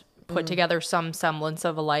has put together some semblance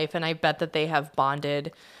of a life, and I bet that they have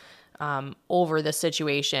bonded over the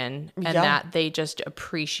situation and that they just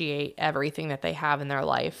appreciate everything that they have in their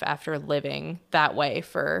life after living that way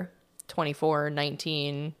for 24,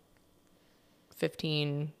 19,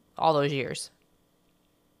 15, all those years.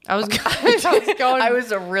 I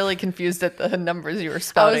was really confused at the numbers you were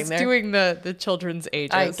spouting there. I was doing the children's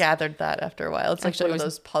ages. I gathered that after a while. It's like one of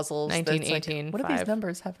those puzzles. 19, 18, like, what do these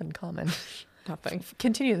numbers have in common? Nothing.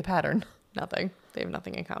 Continue the pattern. Nothing. They have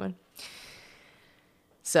nothing in common.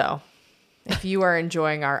 So, if you are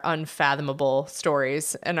enjoying our unfathomable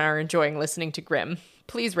stories and are enjoying listening to Grimm,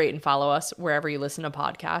 please rate and follow us wherever you listen to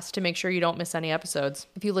podcasts to make sure you don't miss any episodes.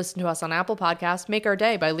 If you listen to us on Apple Podcasts, make our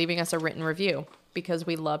day by leaving us a written review, because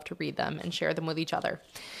we love to read them and share them with each other.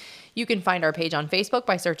 You can find our page on Facebook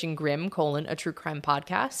by searching Grimm, a true crime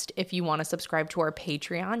podcast. If you want to subscribe to our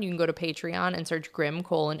Patreon, you can go to Patreon and search Grimm,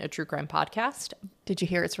 a true crime podcast. Did you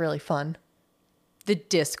hear it's really fun? The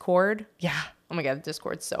Discord. Yeah. Oh my God, the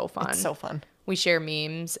Discord's so fun. It's so fun. We share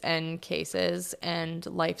memes and cases and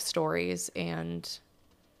life stories, and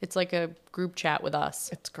it's like a group chat with us.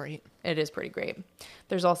 It's great. It is pretty great.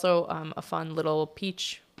 There's also a fun little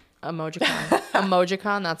peach emojicon.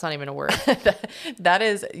 Emojicon, that's not even a word. That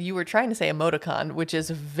is, you were trying to say emoticon, which is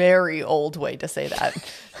a very old way to say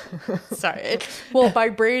that. Sorry. Well, my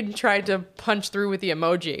brain tried to punch through with the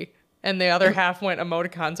emoji, and the other half went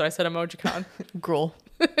emoticon, so I said emojicon. Gruel.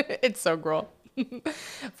 It's so gruel.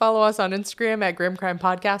 Follow us on Instagram at Grimm Crime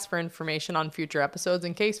Podcast for information on future episodes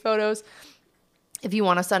and case photos. If you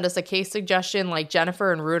want to send us a case suggestion like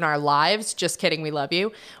Jennifer and ruin our lives, just kidding, we love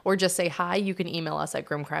you, or just say hi, you can email us at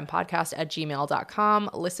grimmcrimepodcast@gmail.com.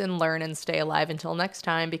 Listen, learn, and stay alive until next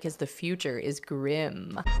time, because the future is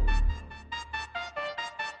grim.